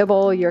your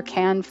kibble, your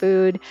canned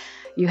food,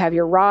 you have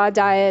your raw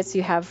diets,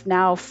 you have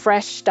now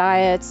fresh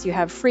diets, you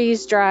have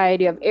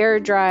freeze-dried, you have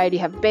air-dried, you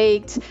have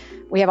baked.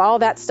 We have all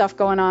that stuff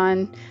going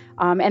on.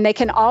 And they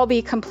can all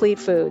be complete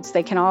foods.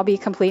 They can all be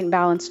complete and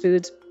balanced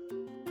foods.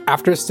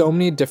 After so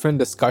many different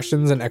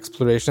discussions and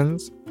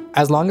explorations,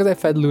 as long as I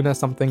fed Luna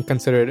something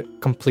considered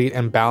complete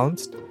and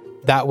balanced,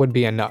 that would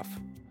be enough.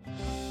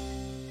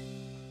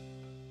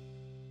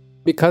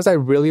 Because I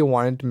really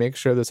wanted to make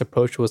sure this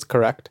approach was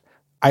correct,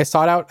 I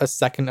sought out a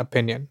second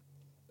opinion.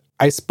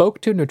 I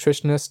spoke to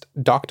nutritionist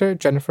Dr.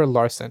 Jennifer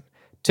Larson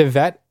to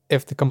vet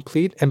if the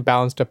complete and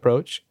balanced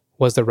approach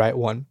was the right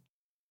one.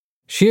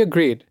 She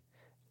agreed,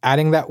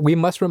 adding that we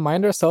must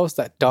remind ourselves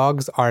that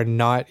dogs are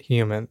not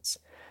humans.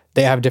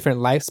 They have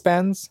different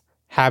lifespans,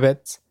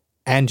 habits,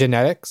 and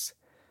genetics.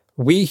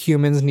 We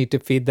humans need to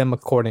feed them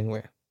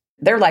accordingly.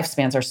 Their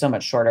lifespans are so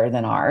much shorter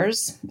than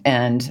ours,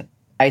 and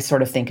I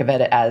sort of think of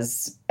it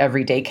as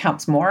every day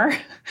counts more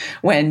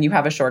when you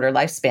have a shorter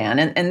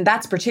lifespan. And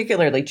that's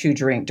particularly true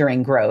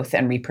during growth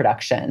and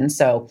reproduction.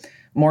 So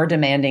more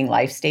demanding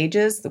life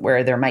stages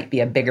where there might be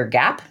a bigger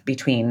gap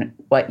between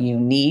what you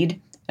need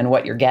and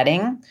what you're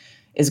getting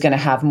is going to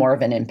have more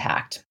of an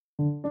impact.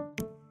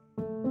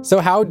 So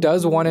how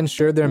does one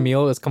ensure their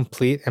meal is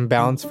complete and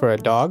balanced for a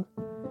dog?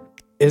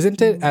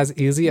 Isn't it as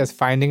easy as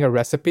finding a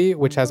recipe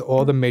which has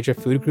all the major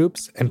food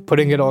groups and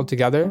putting it all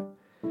together?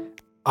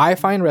 I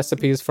find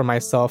recipes for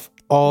myself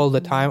all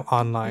the time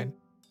online.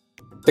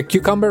 The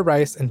cucumber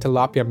rice and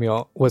tilapia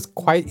meal was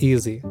quite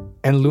easy,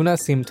 and Luna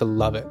seemed to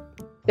love it.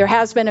 There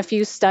has been a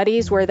few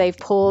studies where they've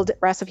pulled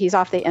recipes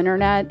off the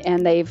internet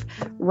and they've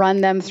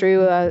run them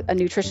through a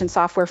nutrition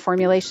software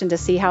formulation to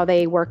see how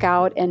they work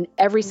out, and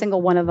every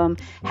single one of them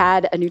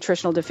had a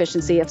nutritional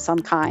deficiency of some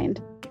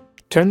kind.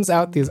 Turns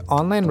out these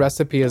online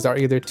recipes are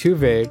either too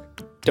vague,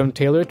 don't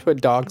tailor to a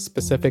dog's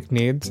specific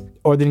needs,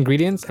 or the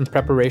ingredients and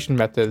preparation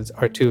methods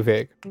are too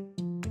vague.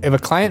 If a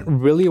client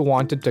really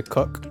wanted to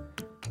cook,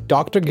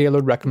 Dr.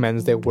 Gaylord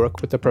recommends they work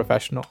with a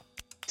professional.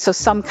 So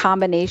some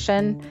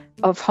combination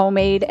of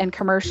homemade and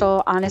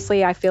commercial,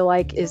 honestly, I feel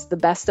like is the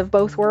best of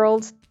both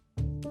worlds.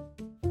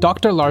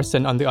 Dr.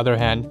 Larson, on the other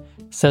hand,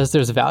 says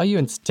there's value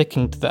in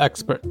sticking to the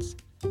experts,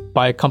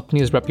 by a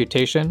company's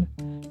reputation,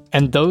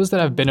 and those that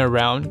have been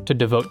around to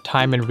devote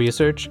time and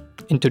research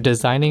into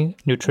designing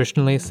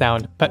nutritionally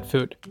sound pet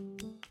food.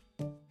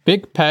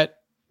 Big Pet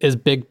is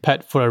Big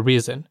Pet for a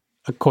reason,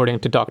 according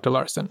to Dr.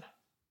 Larson.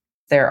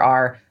 There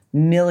are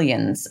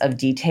millions of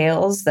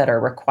details that are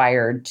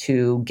required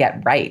to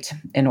get right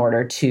in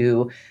order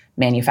to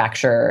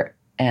manufacture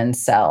and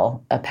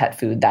sell a pet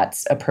food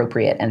that's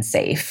appropriate and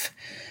safe.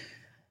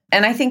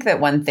 And I think that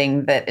one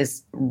thing that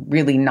is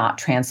really not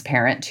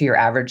transparent to your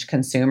average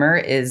consumer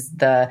is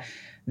the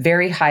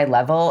very high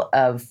level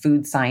of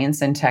food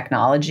science and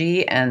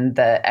technology and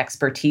the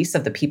expertise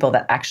of the people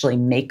that actually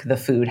make the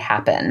food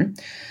happen.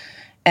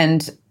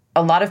 And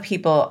a lot of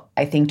people,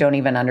 I think, don't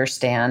even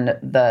understand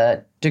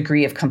the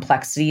degree of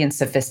complexity and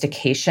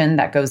sophistication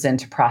that goes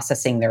into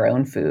processing their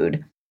own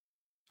food.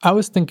 I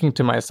was thinking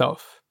to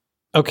myself,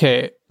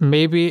 okay,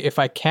 maybe if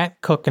I can't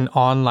cook an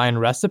online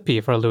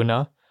recipe for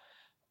Luna,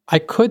 I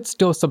could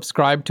still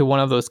subscribe to one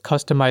of those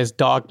customized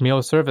dog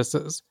meal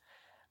services.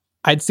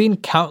 I'd seen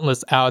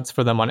countless ads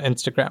for them on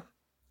Instagram.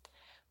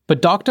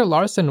 But Dr.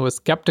 Larson was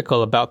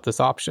skeptical about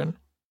this option.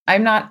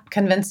 I'm not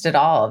convinced at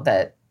all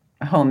that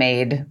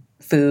homemade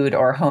food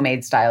or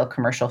homemade style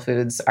commercial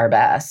foods are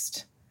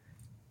best.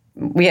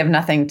 We have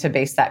nothing to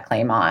base that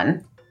claim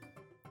on.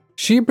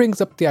 She brings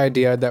up the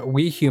idea that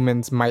we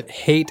humans might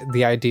hate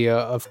the idea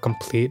of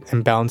complete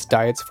and balanced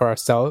diets for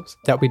ourselves,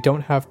 that we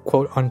don't have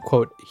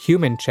quote-unquote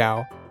human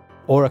chow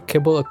or a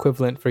kibble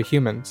equivalent for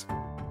humans.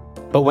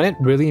 But when it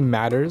really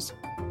matters,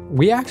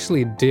 we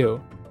actually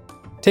do.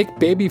 Take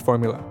baby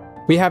formula.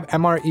 We have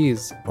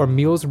MREs, or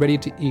meals ready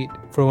to eat,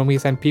 for when we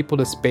send people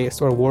to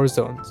space or war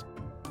zones.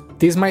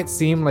 These might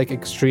seem like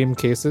extreme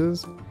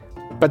cases,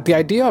 but the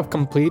idea of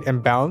complete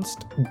and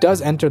balanced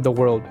does enter the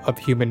world of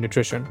human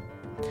nutrition.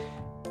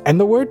 And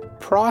the word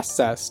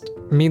processed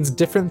means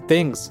different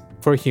things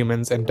for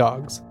humans and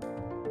dogs.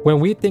 When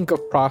we think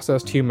of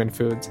processed human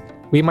foods,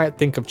 we might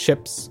think of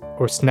chips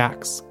or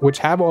snacks, which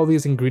have all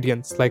these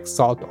ingredients like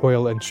salt,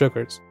 oil, and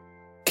sugars.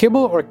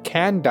 Kibble or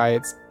canned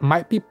diets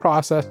might be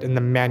processed in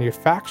the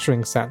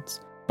manufacturing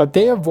sense, but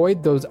they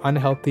avoid those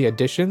unhealthy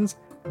additions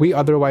we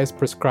otherwise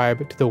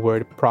prescribe to the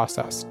word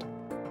processed.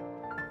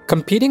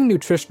 Competing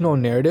nutritional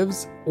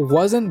narratives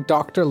wasn't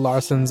Dr.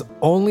 Larson's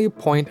only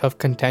point of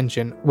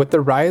contention with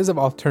the rise of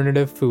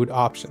alternative food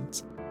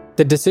options.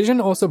 The decision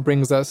also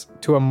brings us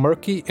to a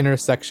murky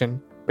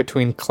intersection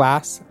between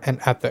class and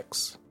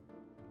ethics.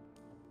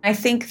 I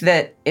think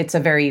that it's a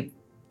very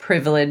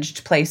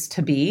privileged place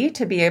to be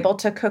able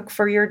to cook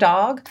for your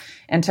dog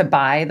and to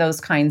buy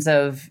those kinds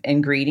of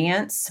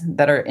ingredients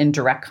that are in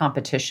direct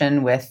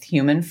competition with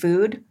human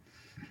food.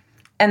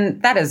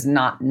 And that is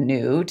not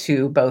new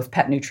to both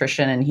pet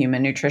nutrition and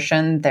human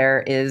nutrition.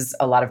 There is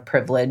a lot of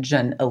privilege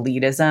and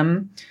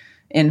elitism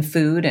in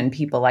food, and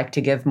people like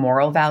to give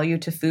moral value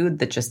to food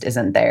that just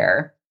isn't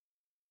there.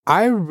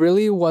 I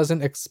really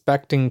wasn't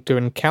expecting to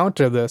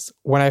encounter this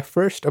when I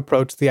first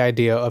approached the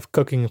idea of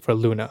cooking for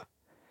Luna.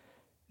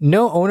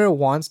 No owner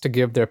wants to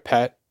give their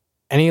pet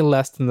any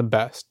less than the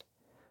best.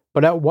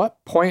 But at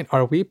what point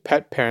are we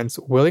pet parents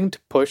willing to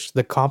push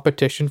the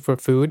competition for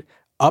food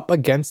up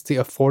against the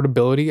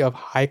affordability of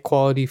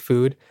high-quality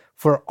food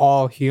for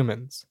all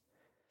humans?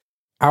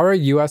 Our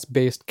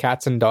US-based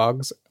cats and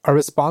dogs are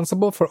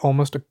responsible for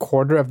almost a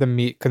quarter of the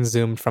meat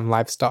consumed from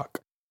livestock.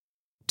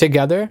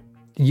 Together,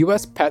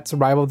 US pets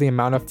rival the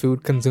amount of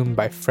food consumed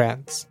by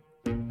France.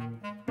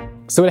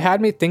 So it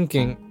had me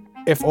thinking,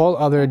 if all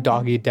other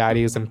doggy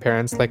daddies and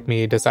parents like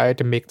me decided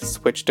to make the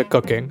switch to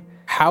cooking,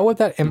 how would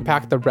that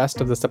impact the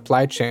rest of the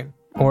supply chain,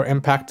 or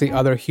impact the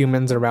other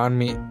humans around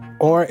me,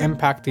 or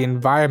impact the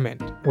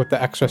environment with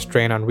the extra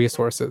strain on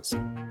resources?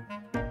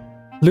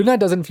 Luna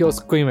doesn't feel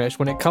squeamish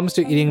when it comes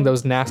to eating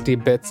those nasty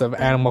bits of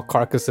animal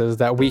carcasses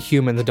that we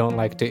humans don't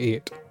like to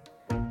eat.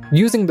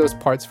 Using those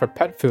parts for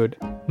pet food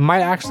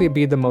might actually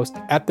be the most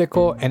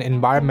ethical and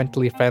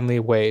environmentally friendly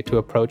way to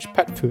approach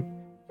pet food,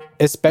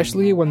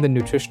 especially when the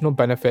nutritional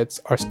benefits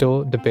are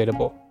still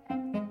debatable.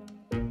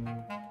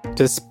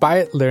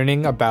 Despite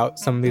learning about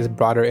some of these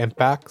broader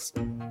impacts,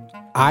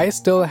 I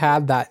still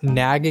had that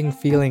nagging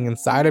feeling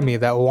inside of me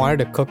that wanted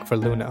to cook for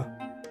Luna.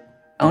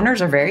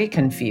 Owners are very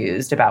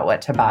confused about what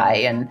to buy,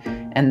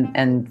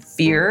 and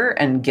fear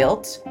and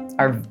guilt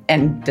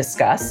and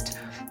disgust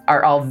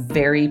are all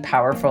very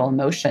powerful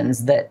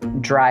emotions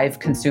that drive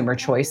consumer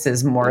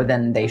choices more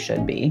than they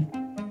should be.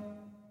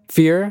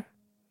 Fear,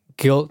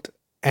 guilt,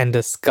 and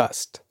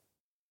disgust.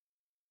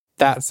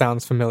 That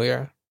sounds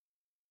familiar.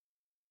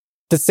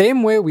 The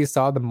same way we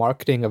saw the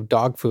marketing of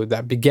dog food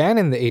that began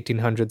in the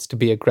 1800s to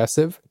be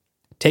aggressive,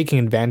 taking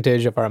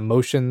advantage of our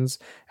emotions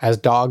as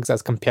dogs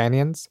as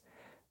companions,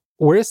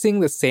 we're seeing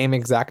the same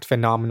exact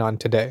phenomenon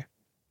today.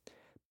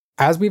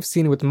 As we've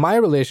seen with my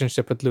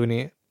relationship with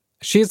Looney,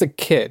 she's a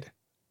kid,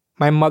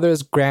 my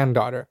mother's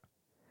granddaughter,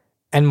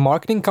 and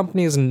marketing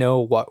companies know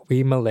what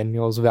we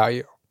millennials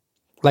value.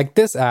 Like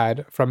this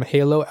ad from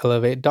Halo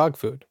Elevate Dog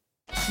Food.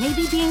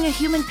 Maybe being a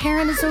human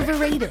parent is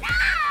overrated.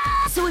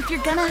 So if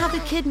you're gonna have a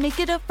kid, make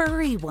it a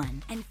furry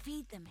one and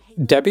feed them.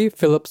 Debbie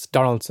Phillips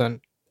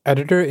Donaldson,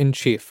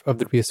 editor-in-chief of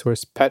the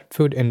resource Pet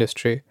Food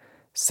Industry,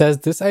 says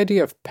this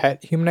idea of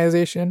pet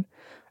humanization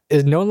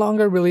is no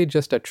longer really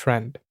just a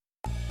trend.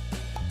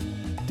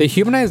 The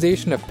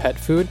humanization of pet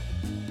food,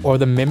 or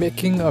the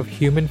mimicking of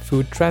human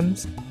food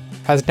trends,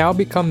 has now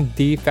become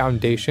the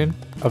foundation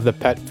of the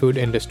pet food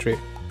industry.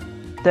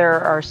 There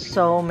are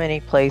so many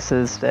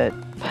places that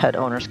pet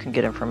owners can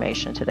get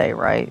information today,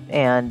 right?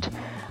 And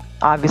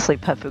obviously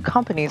pet food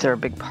companies are a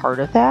big part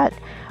of that,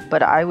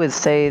 but I would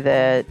say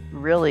that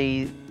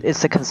really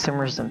it's the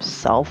consumers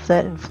themselves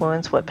that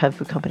influence what pet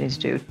food companies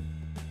do.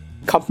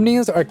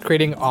 Companies are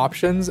creating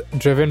options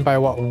driven by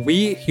what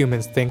we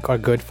humans think are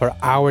good for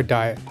our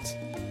diets.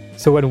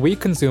 So when we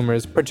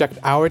consumers project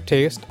our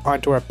taste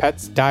onto our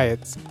pets'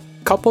 diets,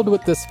 coupled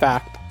with this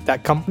fact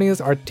that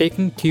companies are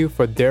taking cue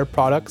for their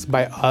products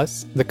by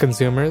us, the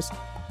consumers,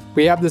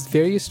 we have this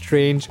very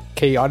strange,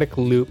 chaotic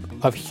loop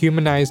of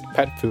humanized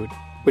pet food,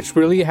 which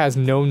really has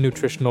no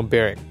nutritional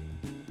bearing.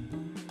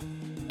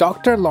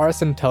 Dr.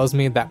 Larson tells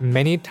me that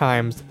many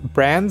times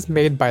brands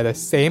made by the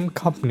same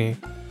company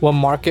will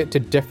market to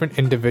different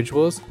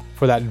individuals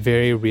for that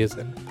very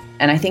reason.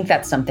 And I think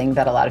that's something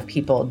that a lot of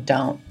people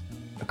don't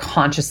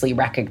consciously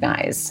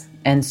recognize.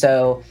 And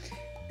so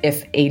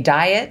if a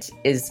diet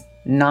is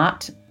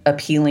not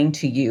appealing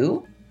to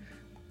you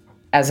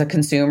as a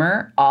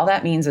consumer, all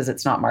that means is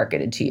it's not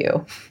marketed to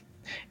you.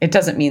 It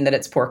doesn't mean that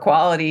it's poor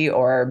quality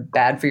or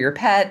bad for your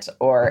pet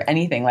or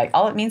anything. Like,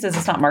 all it means is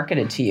it's not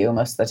marketed to you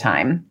most of the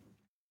time.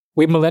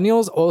 We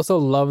millennials also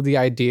love the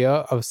idea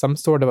of some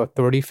sort of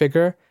authority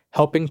figure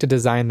helping to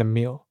design the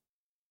meal.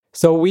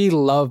 So we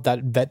love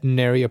that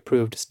veterinary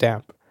approved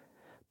stamp.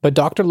 But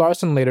Dr.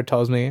 Larson later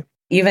tells me,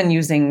 even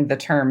using the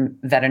term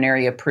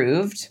veterinary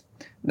approved,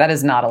 that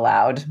is not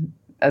allowed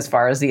as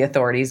far as the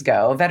authorities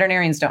go.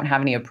 Veterinarians don't have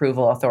any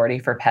approval authority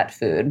for pet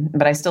food,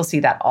 but I still see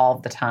that all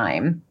the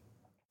time.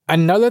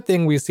 Another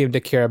thing we seem to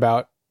care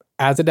about,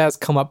 as it has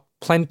come up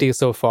plenty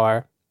so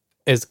far,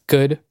 is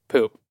good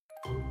poop.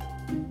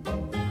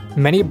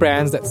 Many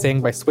brands that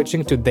saying by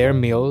switching to their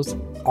meals,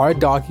 our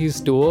doggy's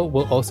stool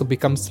will also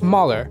become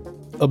smaller.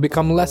 It'll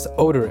become less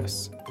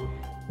odorous.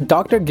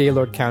 Dr.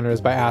 Gaylord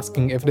counters by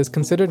asking if it is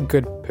considered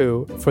good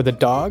poo for the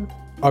dog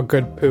or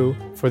good poo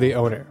for the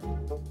owner.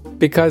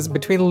 Because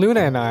between Luna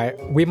and I,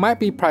 we might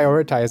be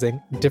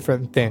prioritizing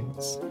different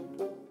things.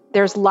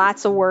 There's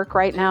lots of work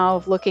right now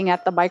of looking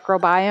at the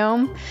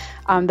microbiome,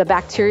 the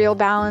bacterial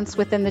balance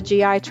within the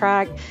GI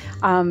tract.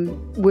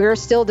 We're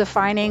still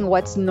defining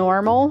what's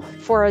normal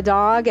for a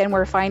dog, and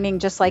we're finding,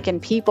 just like in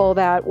people,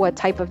 that what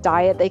type of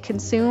diet they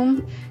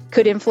consume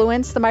could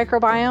influence the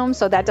microbiome.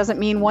 So that doesn't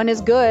mean one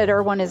is good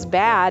or one is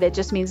bad. It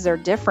just means they're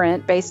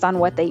different based on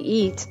what they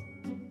eat.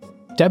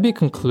 Debbie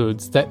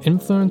concludes that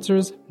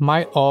influencers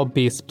might all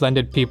be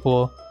splendid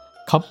people,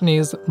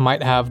 Companies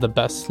might have the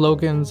best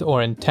slogans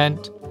or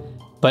intent,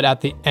 but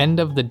at the end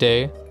of the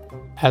day,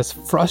 as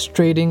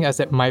frustrating as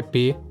it might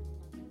be,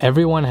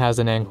 everyone has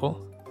an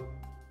angle.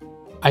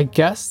 I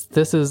guess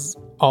this is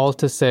all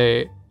to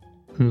say,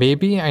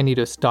 maybe I need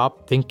to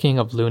stop thinking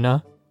of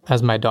Luna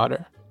as my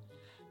daughter.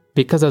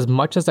 Because as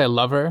much as I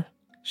love her,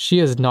 she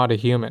is not a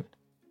human.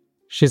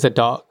 She's a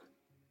dog.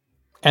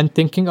 And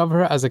thinking of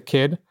her as a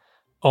kid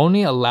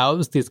only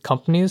allows these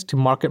companies to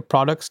market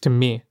products to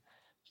me,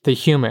 the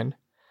human,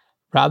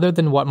 rather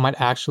than what might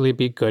actually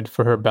be good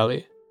for her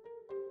belly.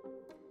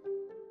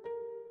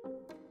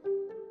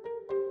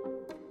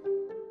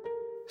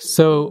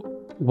 So,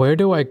 where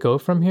do I go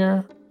from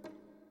here?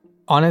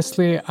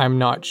 Honestly, I'm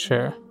not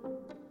sure.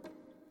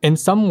 In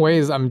some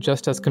ways, I'm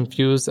just as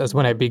confused as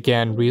when I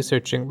began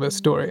researching this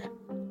story.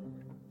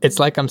 It's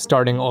like I'm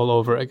starting all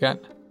over again.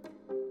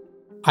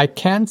 I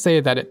can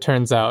say that it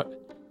turns out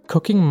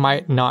cooking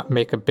might not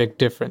make a big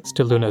difference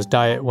to Luna's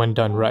diet when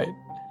done right.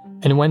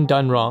 And when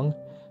done wrong,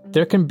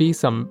 there can be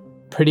some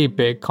pretty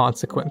big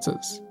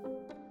consequences.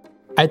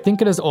 I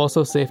think it is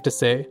also safe to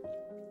say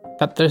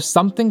that there's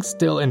something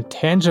still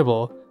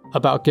intangible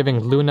about giving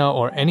Luna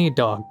or any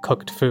dog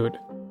cooked food.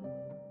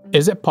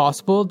 Is it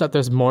possible that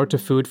there's more to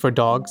food for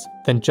dogs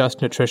than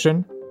just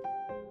nutrition?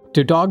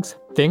 Do dogs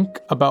think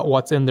about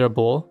what's in their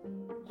bowl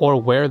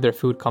or where their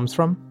food comes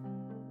from?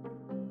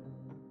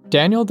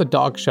 Daniel the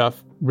dog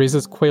chef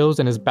raises quails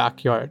in his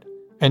backyard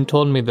and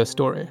told me this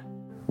story.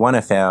 One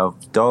of our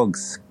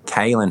dogs,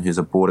 Kalen, who's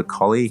a border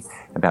collie,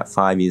 about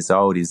 5 years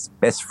old, is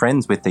best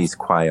friends with these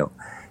quail.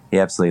 He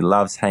absolutely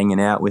loves hanging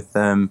out with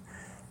them.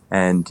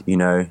 And,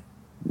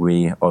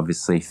 we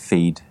obviously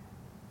feed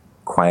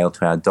quail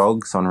to our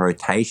dogs on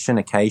rotation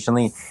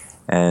occasionally.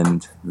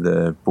 And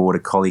the border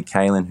collie,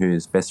 Kalen,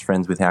 who's best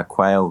friends with our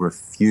quail,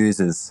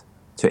 refuses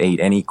to eat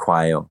any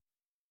quail.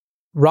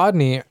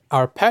 Rodney,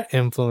 our pet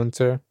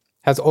influencer,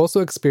 has also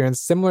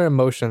experienced similar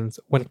emotions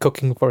when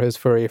cooking for his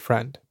furry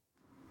friend.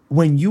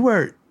 When you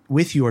are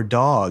with your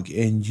dog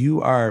and you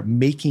are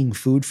making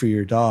food for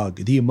your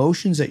dog, the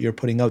emotions that you're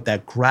putting out,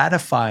 that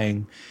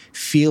gratifying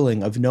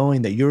feeling of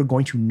knowing that you're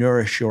going to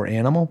nourish your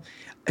animal,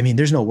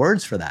 there's no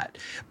words for that.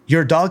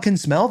 Your dog can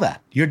smell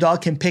that. Your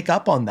dog can pick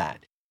up on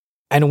that.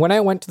 And when I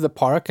went to the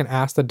park and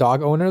asked the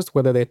dog owners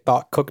whether they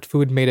thought cooked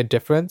food made a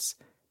difference,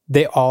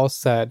 they all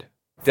said,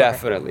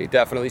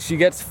 Definitely. She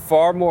gets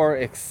far more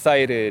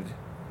excited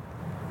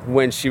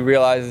when she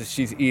realizes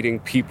she's eating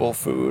people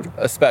food,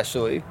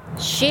 especially.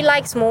 She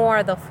likes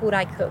more the food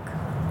I cook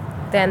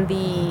than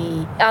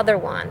the other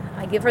one.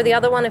 I give her the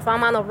other one. If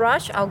I'm on a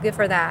rush, I'll give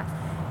her that.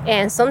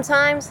 And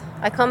sometimes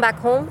I come back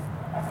home,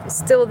 it's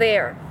still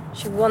there.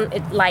 She won't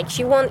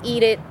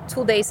eat it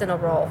 2 days in a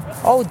row.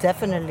 Oh,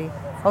 definitely.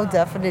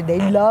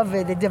 They love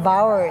it. They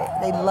devour it.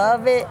 They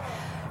love it.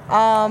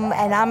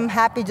 And I'm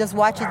happy just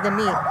watching them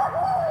eat.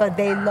 But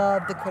they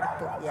love the cooked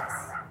food, yes.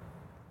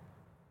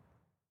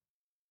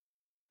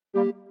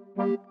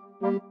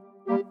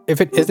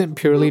 If it isn't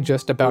purely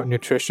just about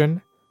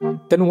nutrition,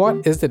 then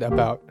what is it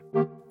about?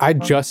 I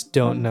just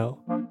don't know.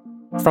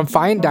 From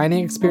fine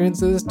dining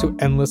experiences to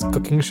endless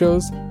cooking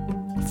shows,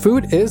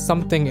 food is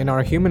something in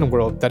our human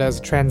world that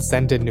has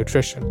transcended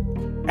nutrition.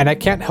 And I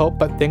can't help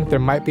but think there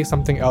might be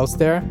something else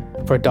there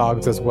for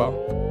dogs as well.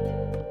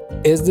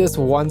 Is this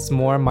once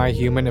more my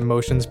human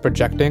emotions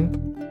projecting?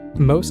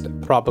 Most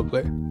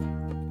probably.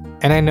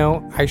 And I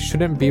know I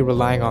shouldn't be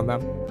relying on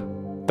them.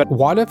 But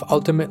what if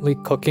ultimately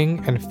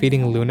cooking and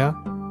feeding Luna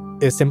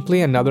is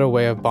simply another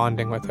way of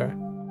bonding with her?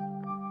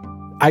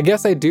 I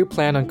guess I do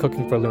plan on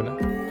cooking for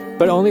Luna,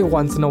 but only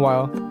once in a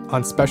while,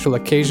 on special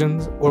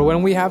occasions, or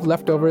when we have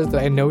leftovers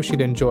that I know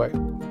she'd enjoy.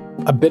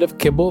 A bit of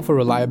kibble for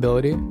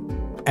reliability,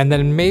 and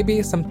then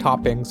maybe some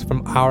toppings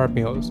from our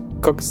meals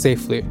cooked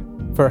safely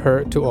for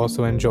her to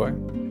also enjoy.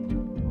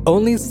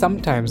 Only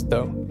sometimes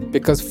though,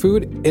 because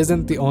food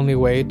isn't the only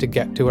way to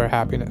get to her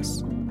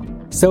happiness.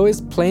 So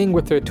is playing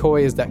with her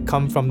toys that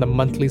come from the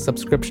monthly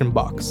subscription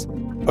box,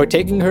 or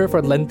taking her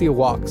for lengthy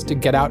walks to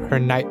get out her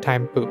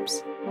nighttime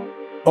poops,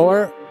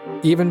 or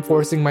even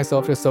forcing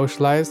myself to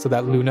socialize so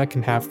that Luna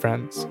can have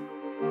friends.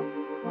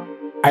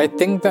 I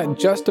think that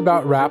just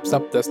about wraps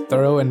up this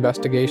thorough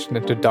investigation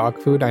into dog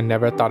food I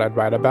never thought I'd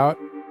write about.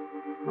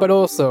 But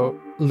also,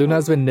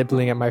 Luna's been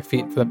nibbling at my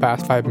feet for the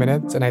past 5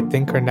 minutes, and I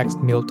think her next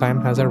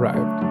mealtime has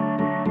arrived.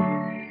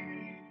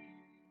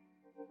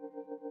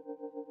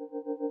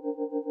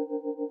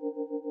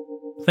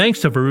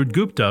 Thanks to Varud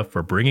Gupta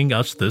for bringing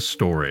us this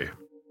story.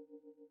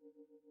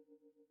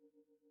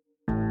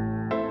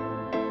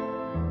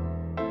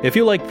 If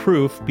you like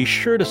Proof, be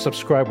sure to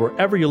subscribe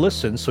wherever you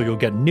listen so you'll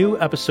get new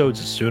episodes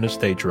as soon as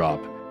they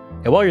drop.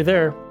 And while you're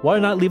there, why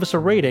not leave us a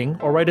rating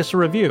or write us a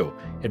review?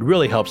 It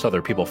really helps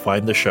other people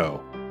find the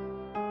show.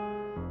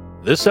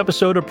 This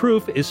episode of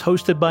Proof is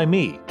hosted by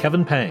me,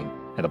 Kevin Pang,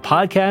 and the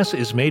podcast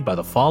is made by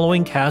the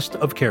following cast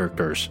of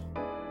characters.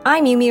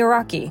 I'm Yumi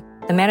Araki,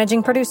 the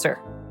managing producer.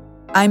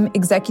 I'm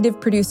executive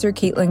producer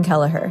Caitlin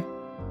Kelleher.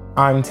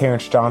 I'm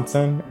Terrence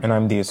Johnson, and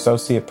I'm the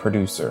associate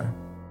producer.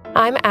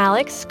 I'm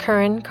Alex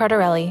Curran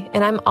Cardarelli,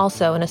 and I'm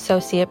also an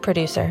associate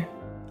producer.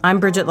 I'm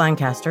Bridget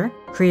Lancaster,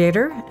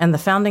 creator and the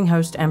founding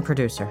host and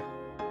producer.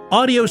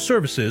 Audio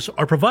services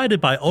are provided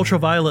by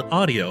Ultraviolet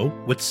Audio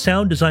with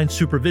sound design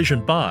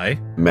supervision by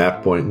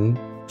Matt Boynton.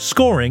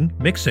 Scoring,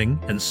 mixing,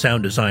 and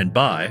sound design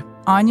by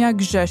Anya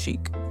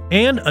Grzesik.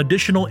 And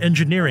additional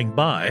engineering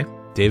by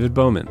David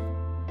Bowman.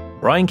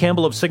 Brian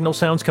Campbell of Signal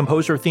Sound's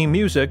composer theme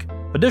music.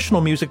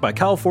 Additional music by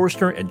Kyle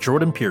Forster and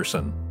Jordan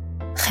Pearson.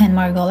 Jen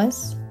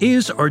Margolis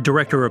is our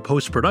director of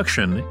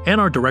post-production,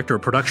 and our director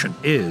of production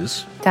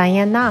is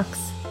Diane Knox.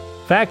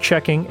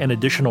 Fact-checking and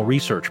additional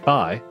research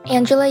by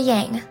Angela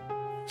Yang.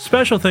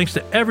 Special thanks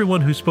to everyone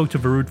who spoke to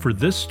Varud for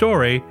this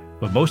story,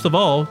 but most of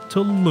all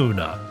to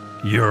Luna.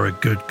 You're a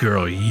good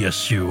girl,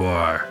 yes you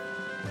are.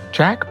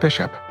 Jack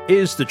Bishop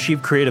is the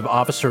Chief Creative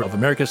Officer of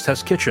America's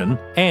Test Kitchen,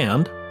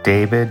 and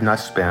David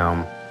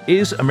Nussbaum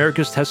is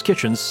America's Test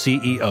Kitchen's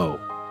CEO.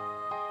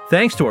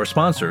 Thanks to our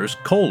sponsors,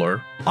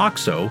 Kohler,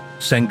 OXO,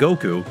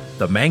 Sengoku,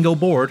 the Mango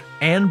Board,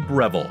 and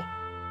Breville.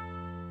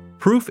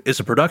 Proof is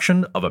a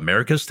production of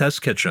America's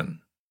Test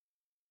Kitchen.